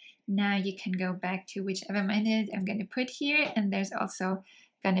 done. Now you can go back to whichever method I'm going to put here, and there's also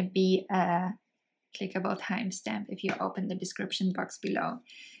going to be a clickable timestamp if you open the description box below.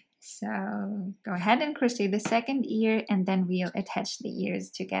 So go ahead and crochet the second ear, and then we'll attach the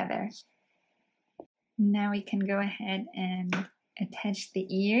ears together. Now we can go ahead and attach the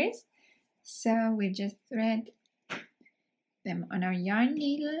ears. So we just thread them on our yarn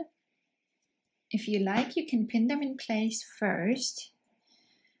needle. If you like, you can pin them in place first.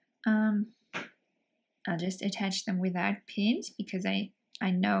 I'll just attach them without pins because I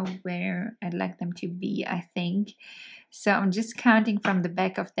know where I'd like them to be, I think. So I'm just counting from the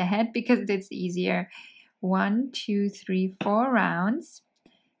back of the head because it's easier. 1, 2, 3, 4 rounds.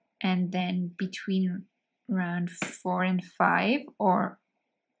 And then between round 4 and 5, or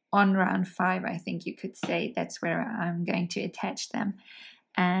on round 5, I think you could say, that's where I'm going to attach them.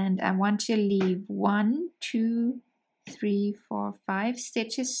 And I want to leave 1, 2, 3, 4, 5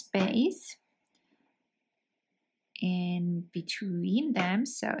 stitches space in between them.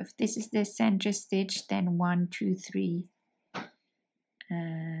 So if this is the center stitch, then 1, 2, 3,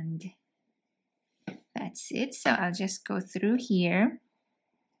 and that's it. So I'll just go through here,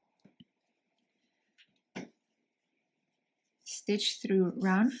 stitch through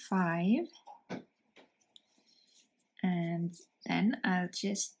round 5, and then I'll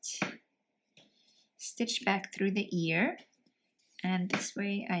just stitch back through the ear, and this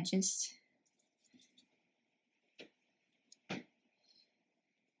way I just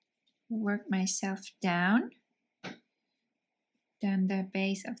work myself down the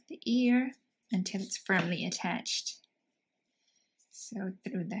base of the ear until it's firmly attached. So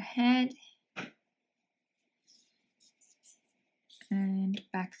through the head and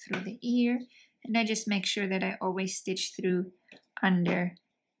back through the ear, and I just make sure that I always stitch through under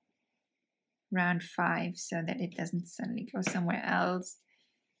round 5 so that it doesn't suddenly go somewhere else.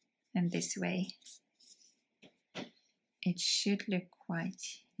 And this way it should look quite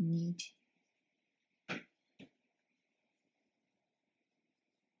neat.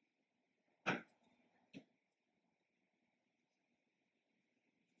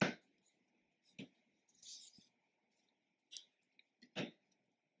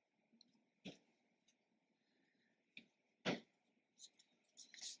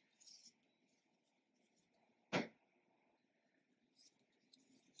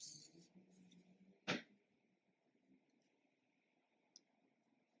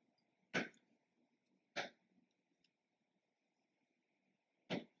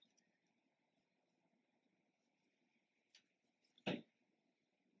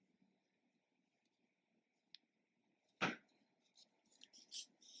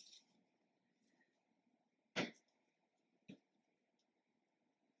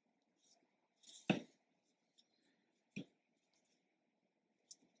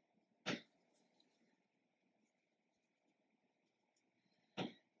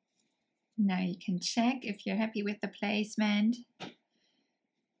 Now you can check if you're happy with the placement.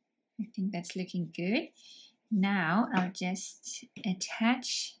 I think that's looking good. Now I'll just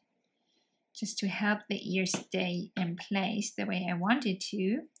attach, just to help the ear stay in place the way I want it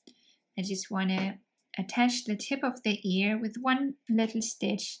to. I just want to attach the tip of the ear with one little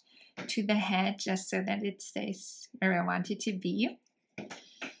stitch to the head, just so that it stays where I want it to be.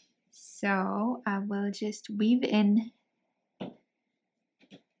 So I will just weave in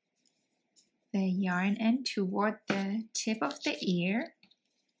the yarn end toward the tip of the ear.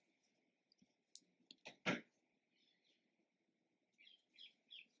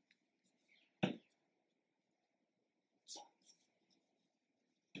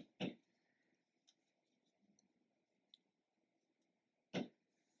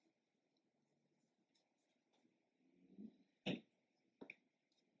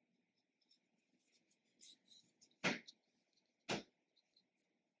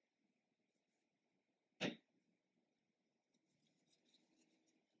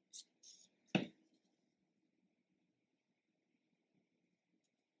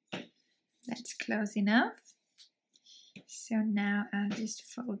 That's close enough. So now I'll just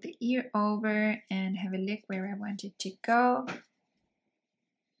fold the ear over and have a look where I want it to go.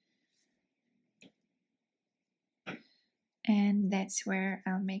 And that's where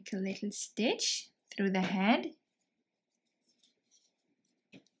I'll make a little stitch through the head.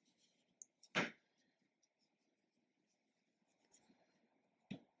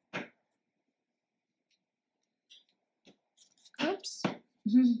 Oops.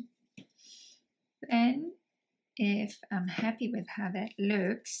 Then, if I'm happy with how that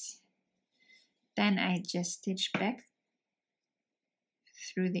looks, then I just stitch back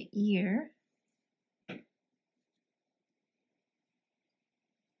through the ear.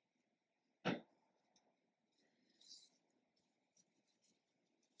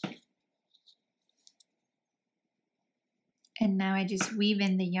 And now I just weave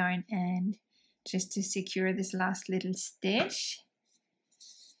in the yarn end just to secure this last little stitch.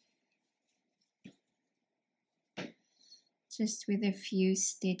 Just with a few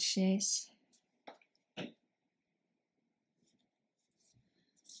stitches.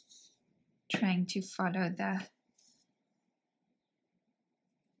 Trying to follow the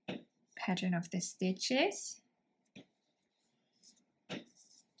pattern of the stitches.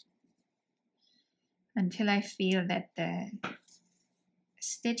 Until I feel that the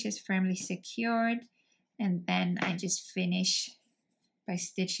stitch is firmly secured, and then I just finish by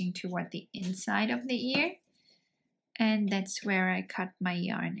stitching toward the inside of the ear, and that's where I cut my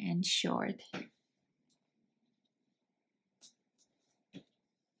yarn end short.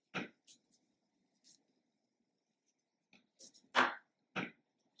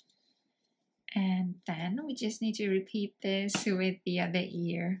 And then we just need to repeat this with the other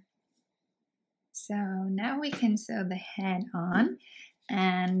ear. So now we can sew the head on,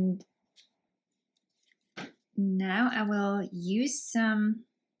 and now I will use some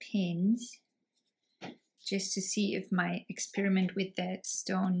pins just to see if my experiment with that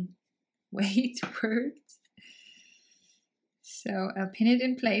stone weight worked. So I'll pin it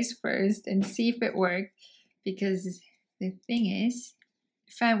in place first and see if it worked, because the thing is,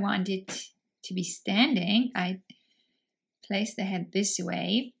 if I want it to be standing, I place the head this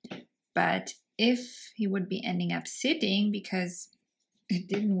way, but if he would be ending up sitting because it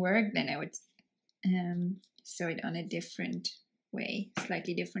didn't work, then I would sew it on a different way,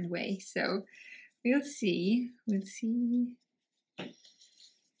 slightly different way. So we'll see. We'll see.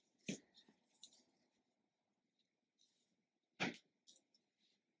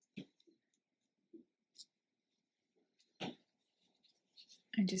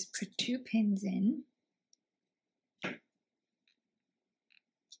 I just put 2 pins in.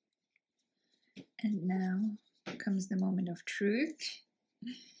 And now comes the moment of truth.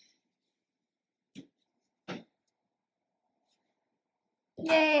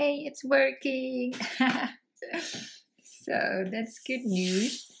 Yay, it's working! So that's good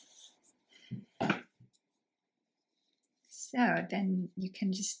news. So then you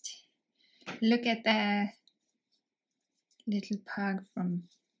can just look at the little pug from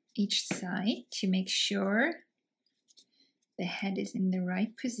each side to make sure the head is in the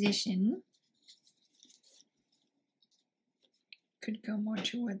right position. Could go more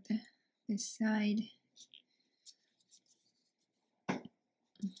toward this side.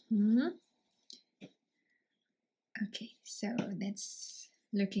 Okay, so that's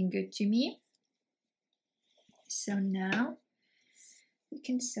looking good to me. So now we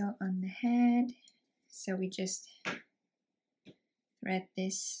can sew on the head. So we just thread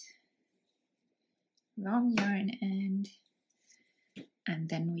this long yarn end, and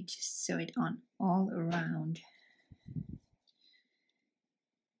then we just sew it on all around.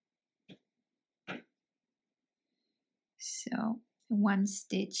 So 1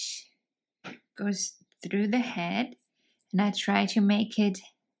 stitch goes through the head, and I try to make it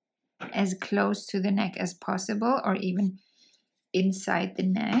as close to the neck as possible, or even inside the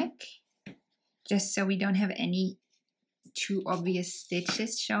neck, just so we don't have any too obvious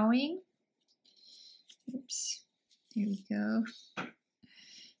stitches showing. Oops, there we go.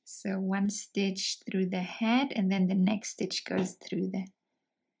 So 1 stitch through the head, and then the next stitch goes through the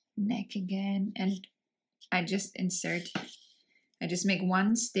neck again, and I just make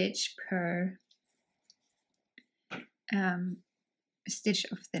 1 stitch per stitch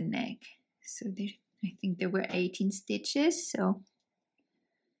of the neck. So I think there were 18 stitches, so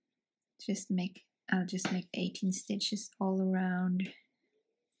I'll just make 18 stitches all around.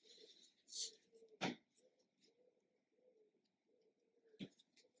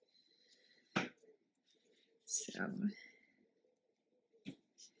 So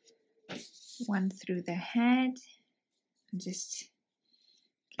 1 through the head, just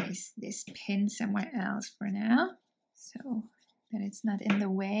place place this pin somewhere else for now, so that it's not in the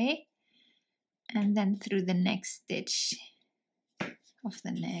way. And then through the next stitch of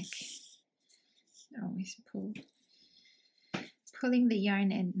the neck, always pulling the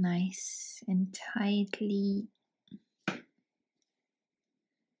yarn in nice and tightly.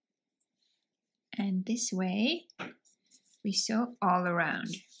 And this way we sew all around.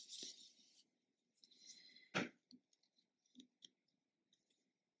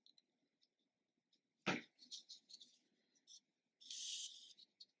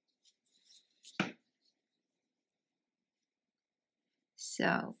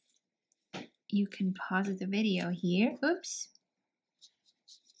 So you can pause the video here. Oops.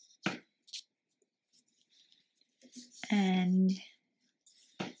 And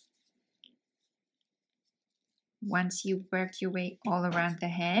once you work your way all around the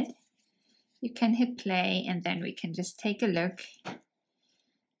head, you can hit play, and then we can just take a look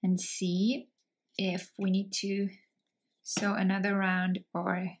and see if we need to sew another round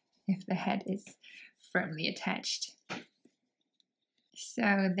or if the head is firmly attached.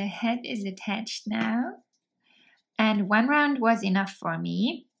 So the head is attached now, and one round was enough for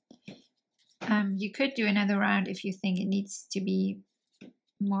me. You could do another round if you think it needs to be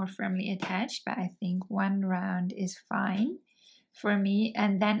more firmly attached, but I think one round is fine for me.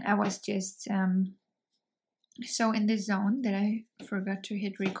 And then I was just so in the zone that I forgot to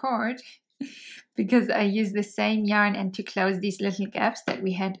hit record because I used the same yarn and to close these little gaps that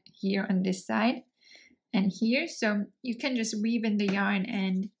we had here on this side and here. So you can just weave in the yarn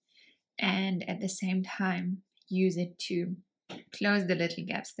and at the same time use it to close the little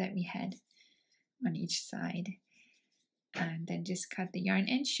gaps that we had on each side. And then just cut the yarn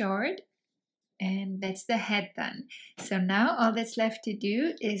in short, and that's the head done. So now all that's left to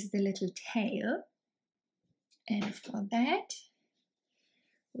do is the little tail, and for that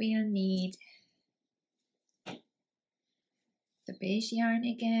we'll need the beige yarn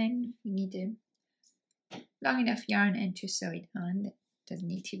again. We need a long enough yarn and to sew it on. It doesn't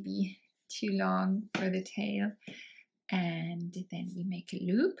need to be too long for the tail. And then we make a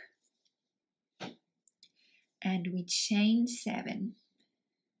loop and we chain 7.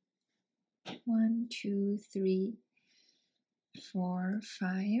 1, 2, 3, 4,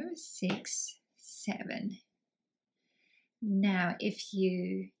 5, 6, 7. Now if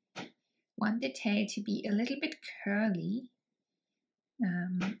you want the tail to be a little bit curly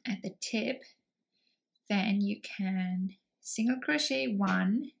at the tip, then you can single crochet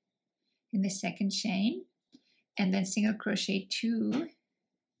 1 in the second chain and then single crochet 2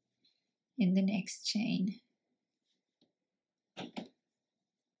 in the next chain.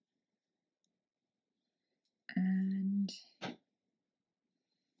 And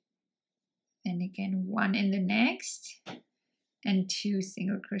then again 1 in the next and 2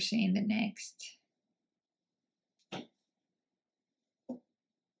 single crochet in the next.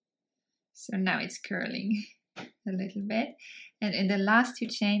 So now it's curling a little bit, and in the last 2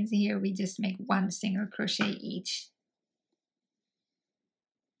 chains here we just make 1 single crochet each.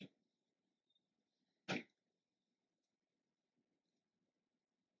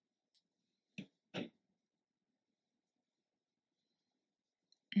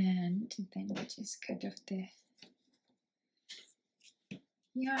 And then we just cut off the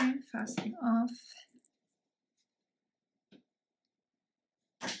yarn, fasten off.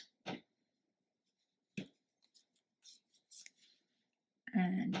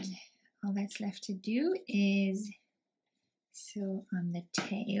 And all that's left to do is sew on the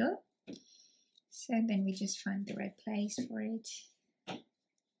tail. So then we just find the right place for it.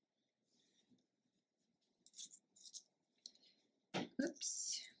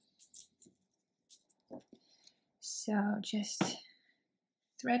 Oops. So just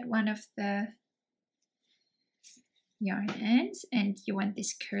thread one of the yarn ends, and you want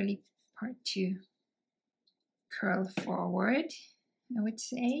this curly part to curl forward, I would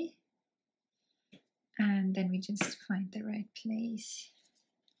say. And then we just find the right place.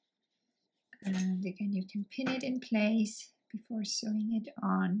 And again, you can pin it in place before sewing it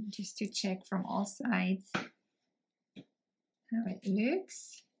on, just to check from all sides how it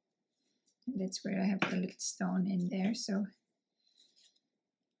looks. And that's where I have the little stone in there, so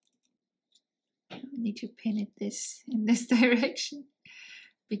I need to pin it in this direction.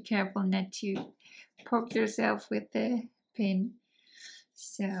 Be careful not to poke yourself with the pin.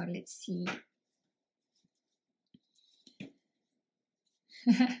 So let's see.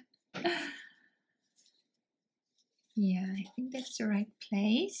 Yeah, I think that's the right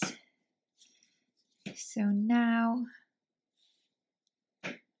place. So now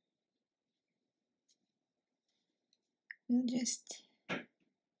we'll just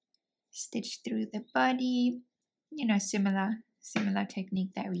stitch through the body, you know, similar technique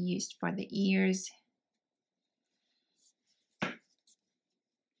that we used for the ears.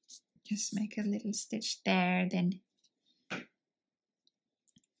 Just make a little stitch there, then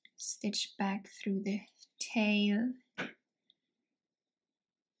stitch back through the tail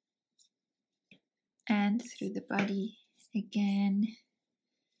and through the body again.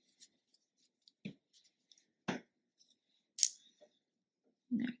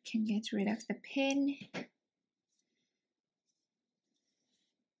 Now I can get rid of the pin.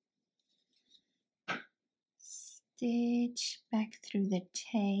 Stitch back through the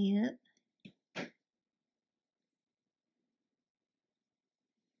tail.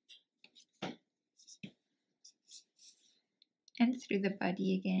 And through the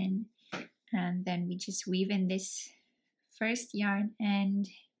body again. And then we just weave in this first yarn end.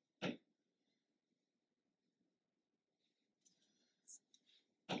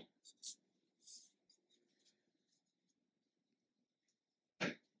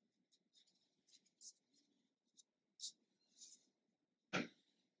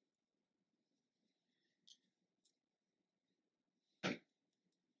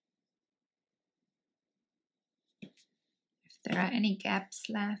 If there are any gaps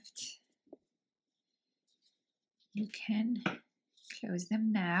left, you can close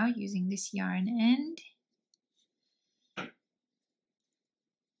them now using this yarn end.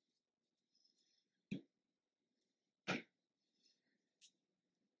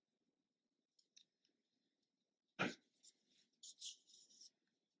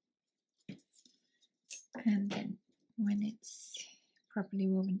 And then when it's properly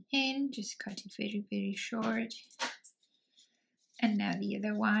woven in, just cut it very, very short. And now the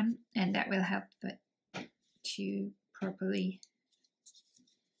other one, and that will help to properly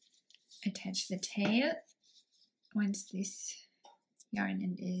attach the tail once this yarn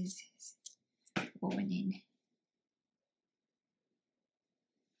end is woven in.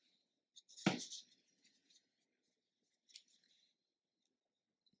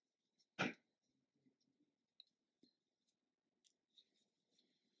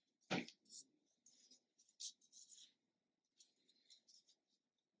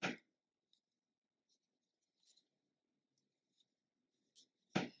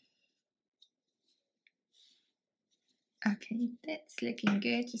 Okay, that's looking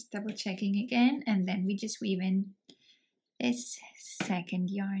good. Just double checking again, and then we just weave in this second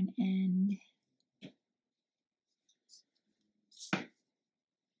yarn end.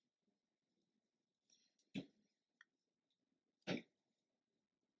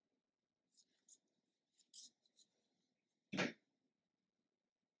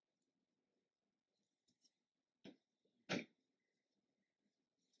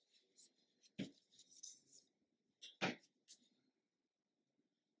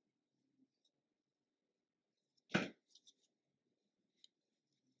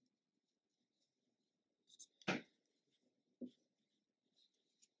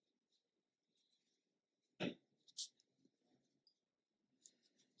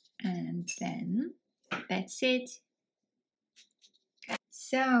 And then that's it.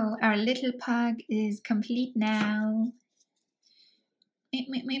 So our little pug is complete now. Meep,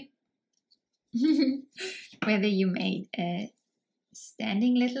 meep, meep. Whether you made a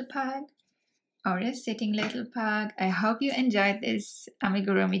standing little pug or a sitting little pug, I hope you enjoyed this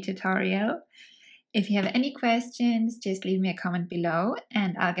amigurumi tutorial. If you have any questions, just leave me a comment below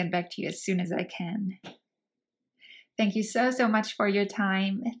and I'll get back to you as soon as I can. Thank you so much for your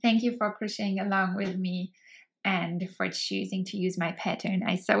time. Thank you for crocheting along with me and for choosing to use my pattern.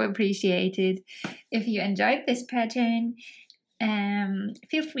 I so appreciate it. If you enjoyed this pattern,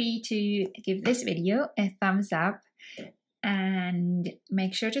 feel free to give this video a thumbs up and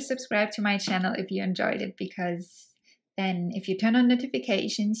make sure to subscribe to my channel if you enjoyed it, because then if you turn on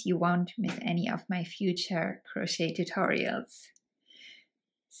notifications, you won't miss any of my future crochet tutorials.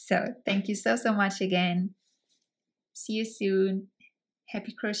 So thank you so much again. See you soon.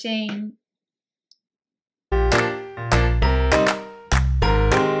 Happy crocheting.